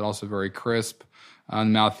dryness, but also very crisp.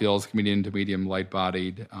 Mouthfeels, medium to medium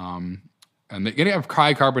light-bodied. And they're going to have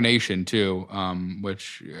high carbonation too,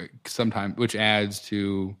 which adds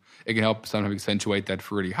to, it can help sometimes accentuate that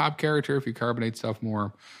fruity hop character if you carbonate stuff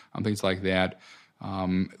more, things like that.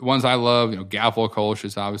 Ones I love, Gaffelkolsch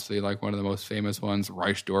is obviously like one of the most famous ones.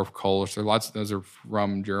 Reichdorf Kolsch. There are lots of those are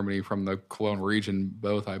from Germany, from the Cologne region,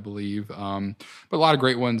 both I believe. But a lot of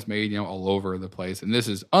great ones made, all over the place. And this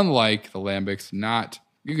is unlike the Lambics.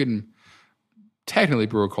 You can technically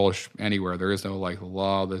brew a Kolsch anywhere. There is no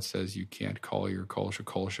law that says you can't call your Kolsch a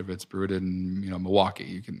Kolsch if it's brewed in Milwaukee.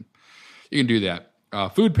 You can do that.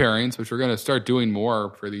 Food pairings, which we're going to start doing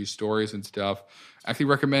more for these stories and stuff. I actually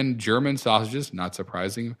recommend German sausages, not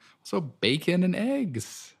surprising. Also, bacon and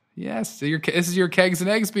eggs. Yes, this is your kegs and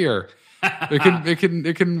eggs beer. It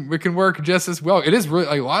can work just as well. It is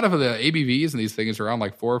really a lot of the ABVs and these things are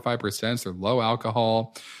around 4 or 5%. They're low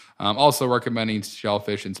alcohol. Also recommending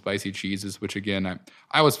shellfish and spicy cheeses, which again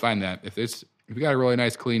I always find that if you got a really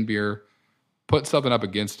nice clean beer, put something up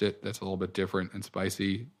against it that's a little bit different and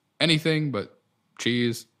spicy. Anything but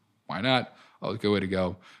cheese, why not? Oh, good way to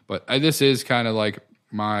go. But this is kind of like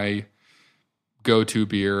my go-to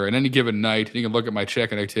beer. And any given night, you can look at my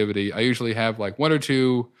check-in activity. I usually have 1 or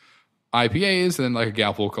 2 IPAs and then a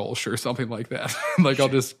Gaffelkolsch or something like that. I'll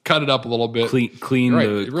just cut it up a little bit. Clean, right,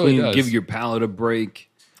 it really does. Give your palate a break.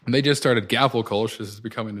 And they just started Gaffelkolsch. This is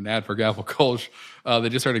becoming an ad for Gaffelkolsch. They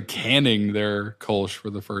just started canning their Kolsch for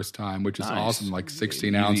the first time, which is awesome.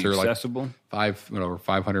 16 ounce or accessible.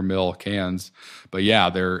 500 mil cans. But yeah,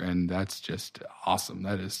 and that's just awesome.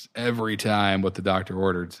 That is every time what the doctor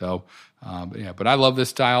ordered. So, but I love this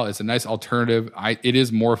style. It's a nice alternative. It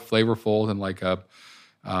is more flavorful than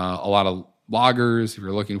a lot of lagers, if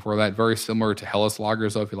you're looking for that. Very similar to Helles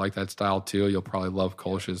lagers, though. If you like that style too, you'll probably love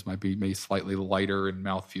Kolsch's. Might be maybe slightly lighter in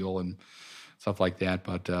mouthfeel and stuff like that,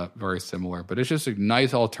 but very similar. But it's just a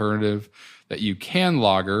nice alternative that you can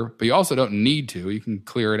lager, but you also don't need to. You can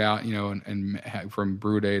clear it out, and from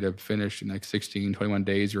brew day to finish in 16, 21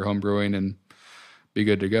 days, you're home brewing and be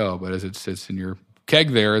good to go. But as it sits in your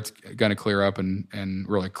keg there, it's going to clear up and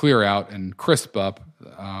really clear out and crisp up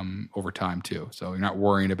over time too. So you're not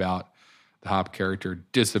worrying about the hop character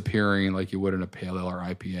disappearing like you would in a pale ale or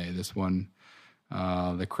IPA. This one,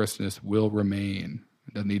 the crispness will remain.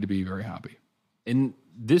 It doesn't need to be very hoppy. And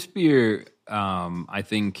this beer, I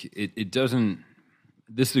think it doesn't.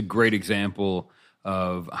 This is a great example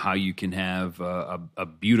of how you can have a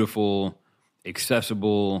beautiful,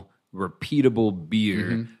 accessible, repeatable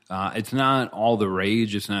beer. It's not all the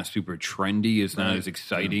rage. It's not super trendy. It's not as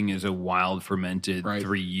exciting as a wild fermented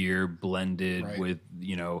 3-year blended with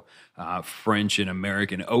French and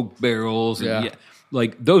American oak barrels. And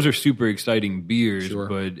those are super exciting beers.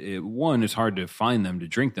 But it's hard to find them, to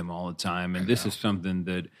drink them all the time. And this is something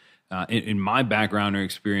that in my background or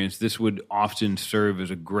experience, this would often serve as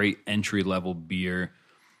a great entry level beer.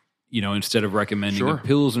 Instead of recommending a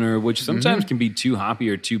Pilsner, which sometimes can be too hoppy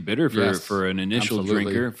or too bitter for an initial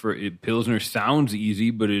drinker. Pilsner sounds easy,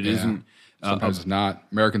 but it isn't. Sometimes it's not.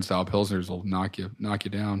 American style Pilsners will knock you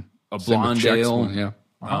down. A blonde ale,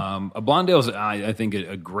 A Blondale's, I think,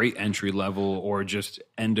 a great entry level or just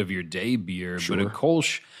end of your day beer. Sure. But a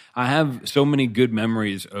Kolsch, I have so many good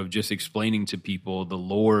memories of just explaining to people the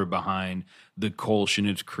lore behind the Kolsch and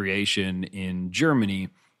its creation in Germany.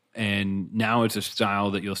 And now it's a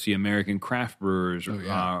style that you'll see American craft brewers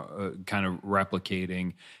kind of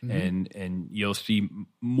replicating, and you'll see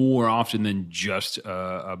more often than just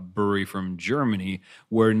a brewery from Germany,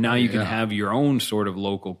 where now you can have your own sort of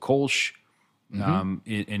local Kolsch. And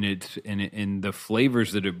the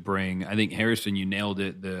flavors that it bring. I think Harrison, you nailed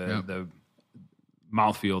it. The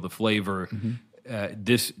mouthfeel, the flavor.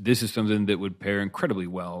 This is something that would pair incredibly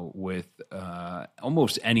well with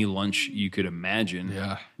almost any lunch you could imagine.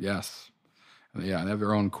 Yeah. Yes. Yeah, they have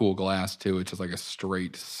their own cool glass too. It's just like a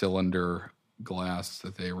straight cylinder glass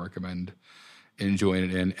that they recommend enjoying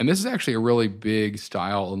it in. And this is actually a really big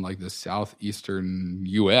style in like the southeastern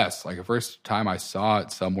U.S. Like the first time I saw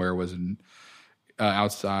it somewhere was in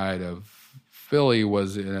outside of Philly,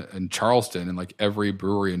 was in Charleston, and like every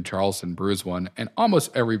brewery in Charleston brews one, and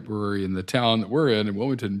almost every brewery in the town that we're in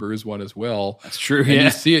Wilmington brews one as well. That's true. And you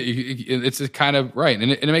see it, it's just kind of right, and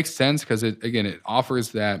it makes sense because it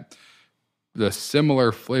offers that the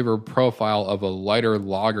similar flavor profile of a lighter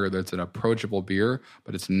lager that's an approachable beer,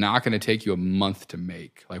 but it's not going to take you a month to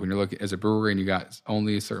make. Like when you're looking as a brewery and you got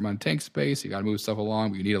only a certain amount of tank space, you got to move stuff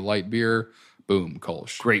along, but you need a light beer. Boom,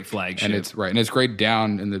 Kolsch. Great flagship. And it's right. And it's great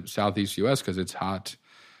down in the southeast U.S. because it's hot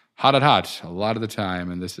a lot of the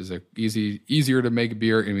time. And this is easier to make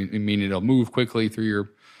beer. I mean, it'll move quickly through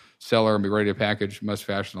your cellar and be ready to package much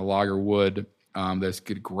faster than a lager would. That's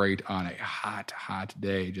great on a hot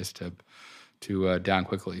day just to down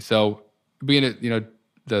quickly. So being at,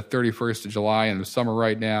 the 31st of July and the summer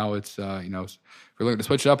right now, it's, if you're looking to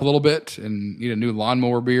switch it up a little bit and need a new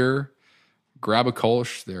lawnmower beer, grab a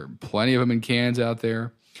Kolsch. There are plenty of them in cans out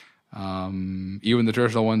there, even the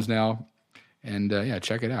traditional ones now. And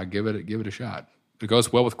check it out. Give it a shot. It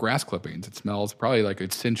goes well with grass clippings. It smells probably like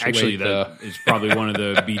accentuate. Actually, that is probably one of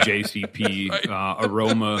the BJCP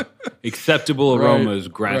aroma acceptable aromas.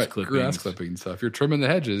 Grass clippings. Grass clippings. So if you're trimming the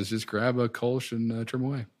hedges, just grab a Kolsch and trim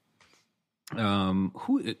away. Now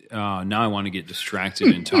I want to get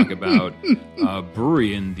distracted and talk about a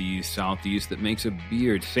brewery in the southeast that makes a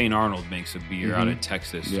beer. St. Arnold makes a beer out of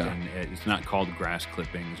Texas, and it's not called Grass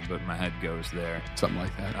Clippings, but my head goes there. Something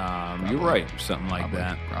like that. You're right, something like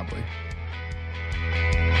that. Probably.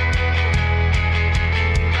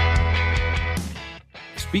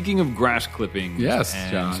 Speaking of grass clippings, yes,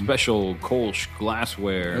 and John. Special Kolsch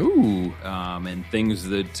glassware, and things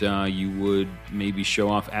that you would maybe show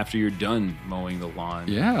off after you're done mowing the lawn.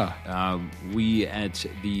 Yeah. We at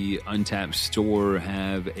the Untapped store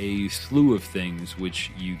have a slew of things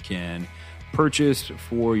which you can purchase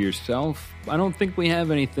for yourself. I don't think we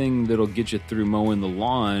have anything that'll get you through mowing the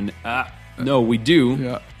lawn. No, we do.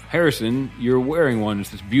 Yeah. Harrison, you're wearing one. It's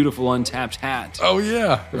this beautiful Untapped hat. Oh,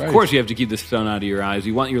 yeah. Of course you have to keep the sun out of your eyes.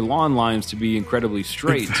 You want your lawn lines to be incredibly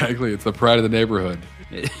straight. Exactly. It's the pride of the neighborhood.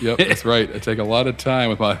 Yep, that's right. I take a lot of time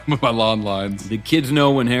with my lawn lines. The kids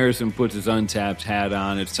know when Harrison puts his Untapped hat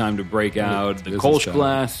on, it's time to break out the Kolsch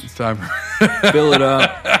glass. It's time. Fill it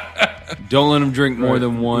up. Don't let them drink more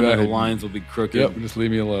than one, or the lines will be crooked. Yep, just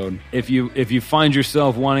leave me alone. If you find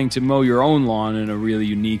yourself wanting to mow your own lawn in a really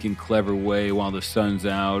unique and clever way while the sun's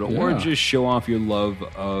out, or just show off your love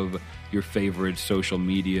of your favorite social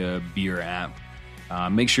media beer app,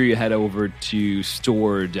 make sure you head over to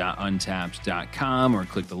store.untapped.com or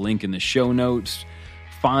click the link in the show notes.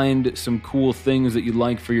 Find some cool things that you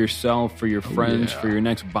like for yourself, for your friends, for your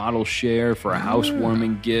next bottle share, for a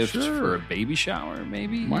housewarming gift, for a baby shower,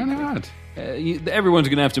 maybe. Why not? Everyone's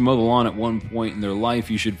going to have to mow the lawn at one point in their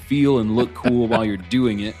life. You should feel and look cool while you're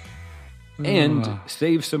doing it. And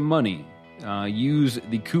save some money. Use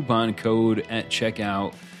the coupon code at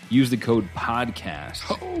checkout. Use the code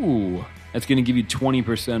PODCAST. Oh. That's going to give you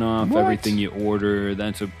 20% off everything you order.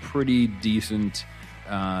 That's a pretty decent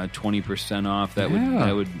 20% off.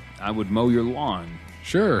 I would mow your lawn.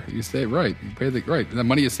 Sure, you say right. You pay the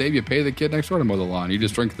money you save. You pay the kid next door to mow the lawn. You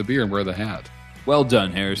just drink the beer and wear the hat. Well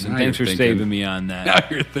done, Harrison. Thanks for saving me on that. Now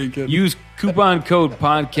you're thinking. Use coupon code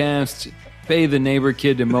podcast. Pay the neighbor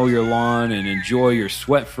kid to mow your lawn and enjoy your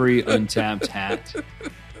sweat-free Untapped hat.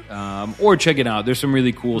 Or check it out. There's some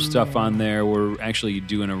really cool stuff on there. We're actually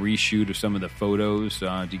doing a reshoot of some of the photos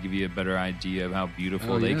to give you a better idea of how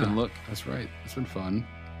beautiful they can look. That's right. It's been fun.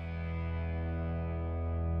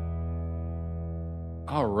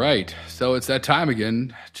 All right. So it's that time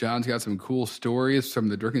again. John's got some cool stories from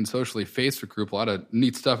the Drinking Socially Facebook group. A lot of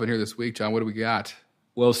neat stuff in here this week. John, what do we got?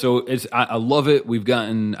 Well, so I love it. We've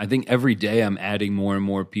gotten, I think every day I'm adding more and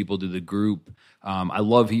more people to the group. I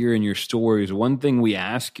love hearing your stories. One thing we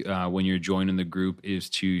ask when you're joining the group is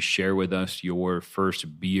to share with us your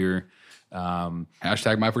first beer.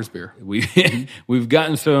 Hashtag my first beer. We've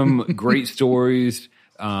gotten some great stories.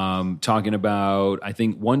 Talking about, I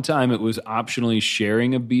think one time it was optionally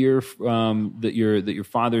sharing a beer that your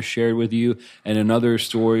father shared with you, and another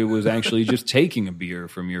story was actually just taking a beer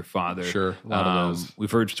from your father. Sure, a lot of those.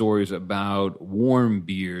 We've heard stories about warm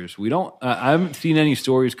beers. We don't. I haven't seen any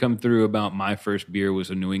stories come through about my first beer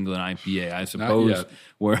was a New England IPA. I suppose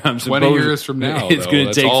where I'm 20 years from now, it's going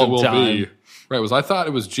to take some time. Be. Right, I thought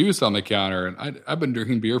it was juice on the counter, and I've been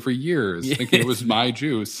drinking beer for years, thinking it was my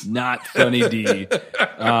juice. Not Sunny D.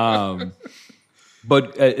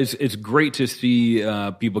 But it's great to see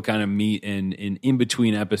people kind of meet in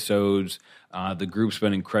between episodes. The group's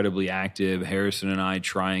been incredibly active. Harrison and I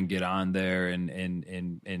try and get on there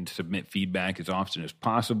and submit feedback as often as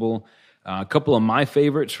possible. A couple of my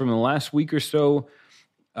favorites from the last week or so.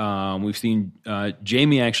 We've seen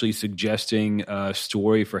Jamie actually suggesting a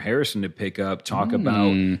story for Harrison to pick up, talk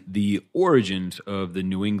about the origins of the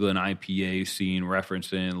New England IPA scene,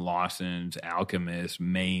 referencing Lawson's, Alchemist,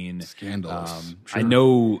 Maine. Scandals. Sure. I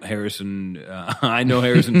know Harrison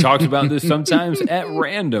talks about this sometimes at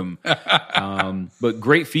random. But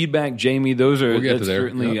great feedback, Jamie. Those are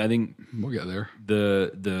certainly, I think we'll get there.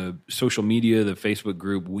 The social media, the Facebook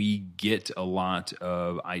group, we get a lot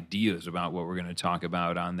of ideas about what we're going to talk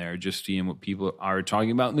about on there, just seeing what people are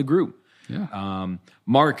talking about in the group. Yeah.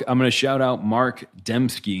 Mark, I'm going to shout out Mark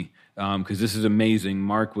Dembski because this is amazing.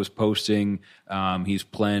 Mark was posting, he's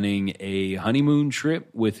planning a honeymoon trip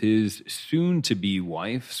with his soon-to-be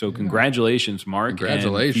wife. So congratulations, Mark.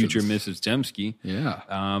 Congratulations. And future Mrs. Dembski.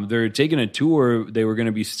 Yeah. They're taking a tour. They were going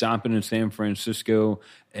to be stopping in San Francisco.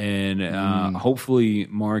 And hopefully,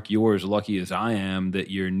 Mark, you're as lucky as I am that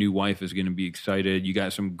your new wife is going to be excited. You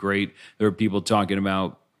got some great, there are people talking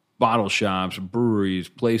about bottle shops, breweries,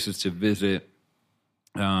 places to visit.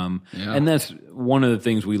 And that's one of the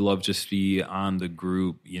things we love to see on the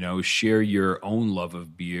group, share your own love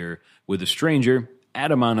of beer with a stranger,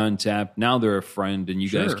 add them on Untappd. Now they're a friend, and you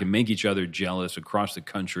guys can make each other jealous across the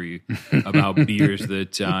country about beers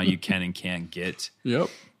that you can and can't get. Yep.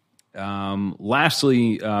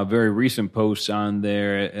 Lastly, very recent post on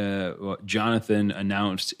there, Jonathan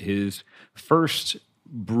announced his first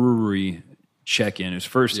brewery check-in. His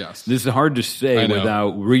first, This is hard to say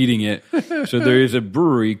without reading it. So there is a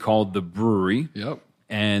brewery called The Brewery. Yep.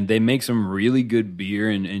 And they make some really good beer,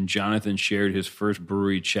 and Jonathan shared his first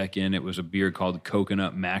brewery check-in. It was a beer called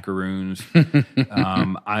Coconut Macaroons.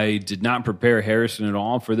 I did not prepare Harrison at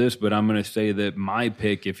all for this, but I'm going to say that my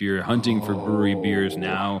pick, if you're hunting for brewery beers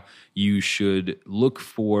now, you should look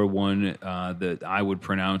for one that I would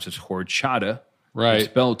pronounce as horchata. Right. It's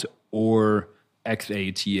spelled or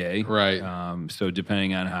XATA. Right. So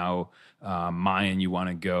depending on how Mayan you want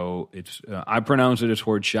to go, it's I pronounce it as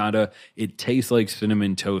horchata. It tastes like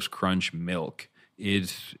Cinnamon Toast Crunch milk.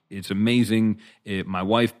 It's amazing. My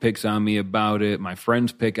wife picks on me about it. My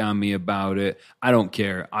friends pick on me about it. I don't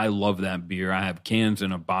care. I love that beer. I have cans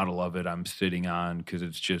and a bottle of it I'm sitting on because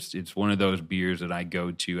it's one of those beers that I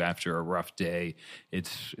go to after a rough day.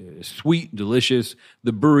 It's sweet, delicious.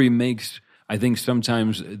 The brewery makes, I think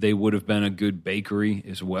sometimes they would have been a good bakery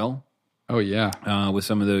as well. Oh, yeah. With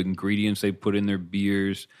some of the ingredients they put in their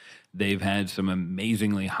beers. They've had some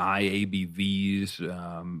amazingly high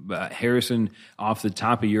ABVs. Harrison, off the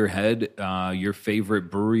top of your head, your favorite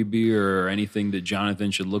brewery beer or anything that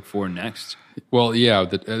Jonathan should look for next? Well, yeah,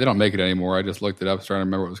 they don't make it anymore. I just looked it up, trying to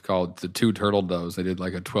remember what it was called. The Two Turtle Doves. They did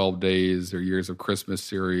like a 12 Days or Years of Christmas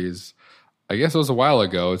series. I guess it was a while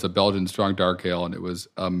ago. It's a Belgian strong dark ale, and it was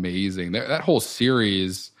amazing. That whole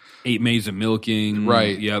series... 8 Maize of Milking.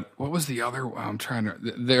 Right. Yep. What was the other? I'm trying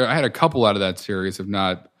to... I had a couple out of that series, if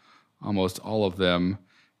not almost all of them,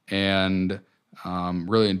 and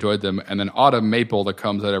really enjoyed them. And then Autumn Maple that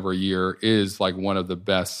comes out every year is like one of the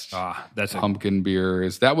best pumpkin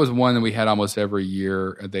beers. That was one that we had almost every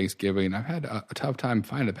year at Thanksgiving. I've had a tough time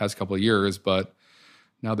finding it the past couple of years, but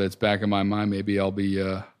now that it's back in my mind, maybe I'll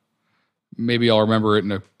remember it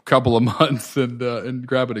in a couple of months and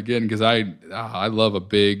grab it again because I love a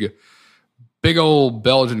big old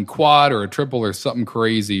Belgian quad or a triple or something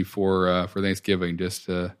crazy for Thanksgiving. Just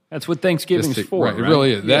That's what Thanksgiving's for, right? It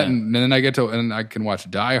really is. That, and then I can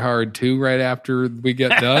watch Die Hard 2 right after we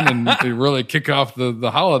get done, and to really kick off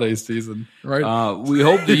the holiday season, right? We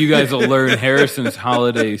hope that you guys will learn Harrison's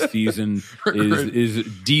holiday season is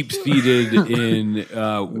deep seated in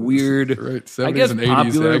weird, 70s and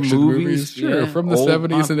 80s action movies. Sure, from the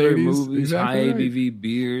 70s and 80s. Movies, exactly high ABV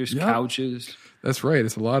beers, couches. That's right.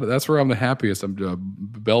 It's a lot. That's where I'm the happiest. I'm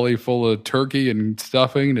belly full of turkey and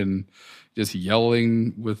stuffing and just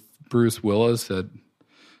yelling with Bruce Willis at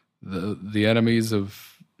the enemies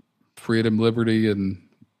of freedom, liberty, and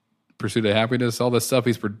pursuit of happiness. All this stuff,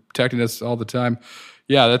 he's protecting us all the time.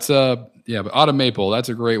 Yeah, that's but Autumn Maple, that's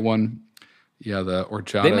a great one. Yeah, the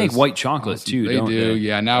horchata. They make white chocolate too. They do.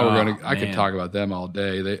 Yeah, now I could talk about them all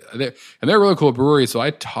day. They're a really cool brewery. So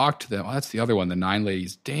I talked to them. Oh, that's the other one, the Nine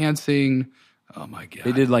Ladies Dancing. Oh my God.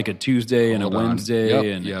 They did like a Tuesday and a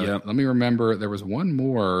Wednesday. Yep. Let me remember. There was one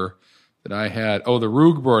more that I had. Oh, the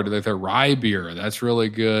Rugbord, like their rye beer. That's really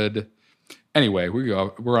good. Anyway,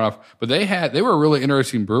 we're off. But they were a really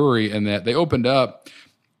interesting brewery in that they opened up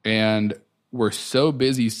and were so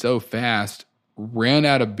busy so fast, ran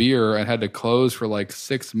out of beer and had to close for like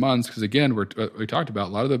 6 months. Because again, we talked about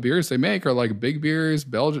a lot of the beers they make are like big beers,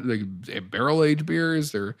 Belgian, like barrel aged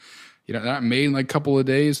beers. They're not made in like a couple of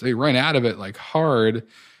days. They ran out of it like hard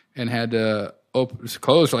and had to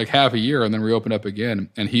close for like half a year and then reopen up again.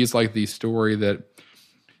 And he's like the story that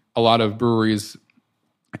a lot of breweries,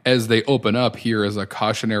 as they open up, here as a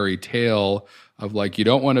cautionary tale of like you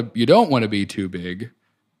don't want to be too big,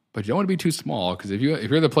 but you don't want to be too small, because if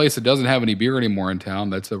you're the place that doesn't have any beer anymore in town,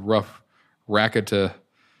 that's a rough racket to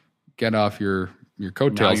get off your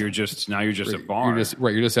coattails. Now you're just a bar.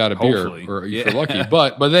 You're just out of beer, or you're lucky.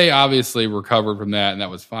 But they obviously recovered from that, and that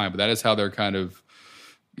was fine. But that is how their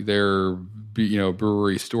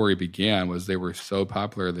brewery story began. Was they were so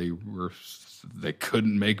popular they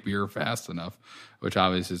couldn't make beer fast enough, which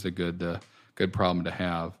obviously is a good problem to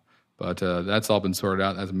have. But that's all been sorted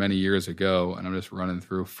out. That's many years ago, and I'm just running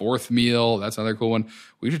through. Fourth Meal, that's another cool one.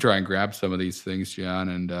 We should try and grab some of these things, John.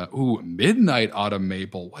 And Midnight Autumn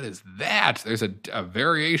Maple. What is that? There's a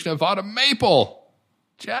variation of Autumn Maple.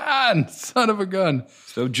 John, son of a gun.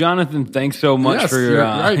 So, Jonathan, thanks so much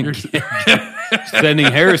for sending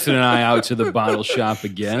Harrison and I out to the bottle shop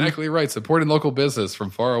again. Exactly right. Supporting local business from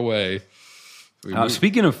far away.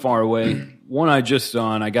 Speaking of far away, one I just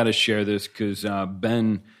saw, and I got to share this because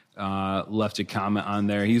Ben left a comment on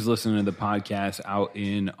there. He's listening to the podcast out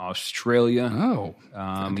in Australia. Oh,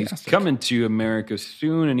 he's coming to America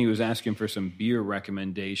soon, and he was asking for some beer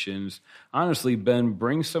recommendations. Honestly, Ben,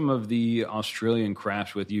 bring some of the Australian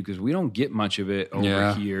crafts with you because we don't get much of it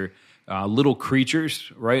over here. Little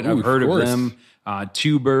Creatures, right? Ooh, I've heard of them.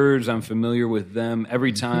 Two Birds, I'm familiar with them.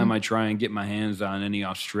 Every time I try and get my hands on any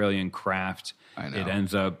Australian craft, it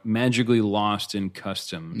ends up magically lost in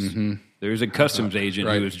customs. Mm-hmm. There's a customs agent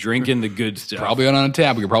who is drinking the good stuff. Probably on a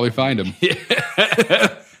tab. We could probably find him.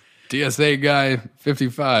 TSA guy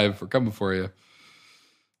 55. We're coming for you.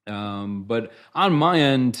 But on my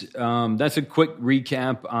end, that's a quick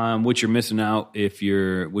recap on what you're missing out if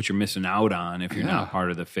you're not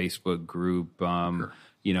part of the Facebook group. Sure.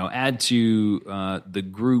 Add to the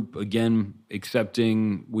group again.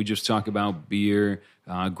 Accepting. We just talk about beer.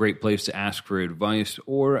 Great place to ask for advice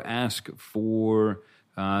or ask for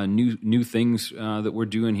new things that we're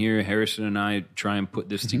doing here. Harrison and I try and put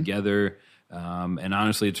this together. And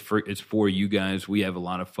honestly, it's for you guys. We have a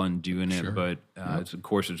lot of fun doing it, but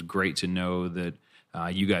it's great to know that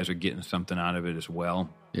you guys are getting something out of it as well.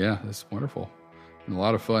 Yeah, that's wonderful. And a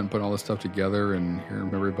lot of fun putting all this stuff together and hearing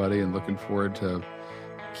from everybody, and looking forward to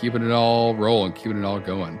keeping it all rolling, keeping it all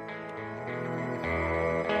going.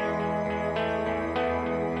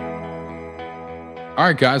 All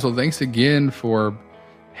right, guys. Well, thanks again for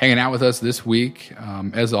hanging out with us this week.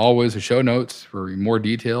 As always, the show notes for more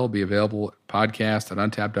detail will be available at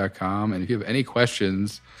podcast.untapped.com. And if you have any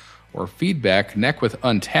questions or feedback, connect with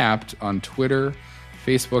Untapped on Twitter,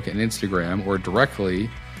 Facebook, and Instagram, or directly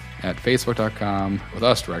at facebook.com, with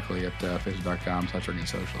us directly at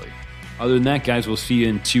facebook.com/socially. Other than that, guys, we'll see you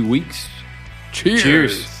in 2 weeks.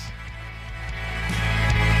 Cheers.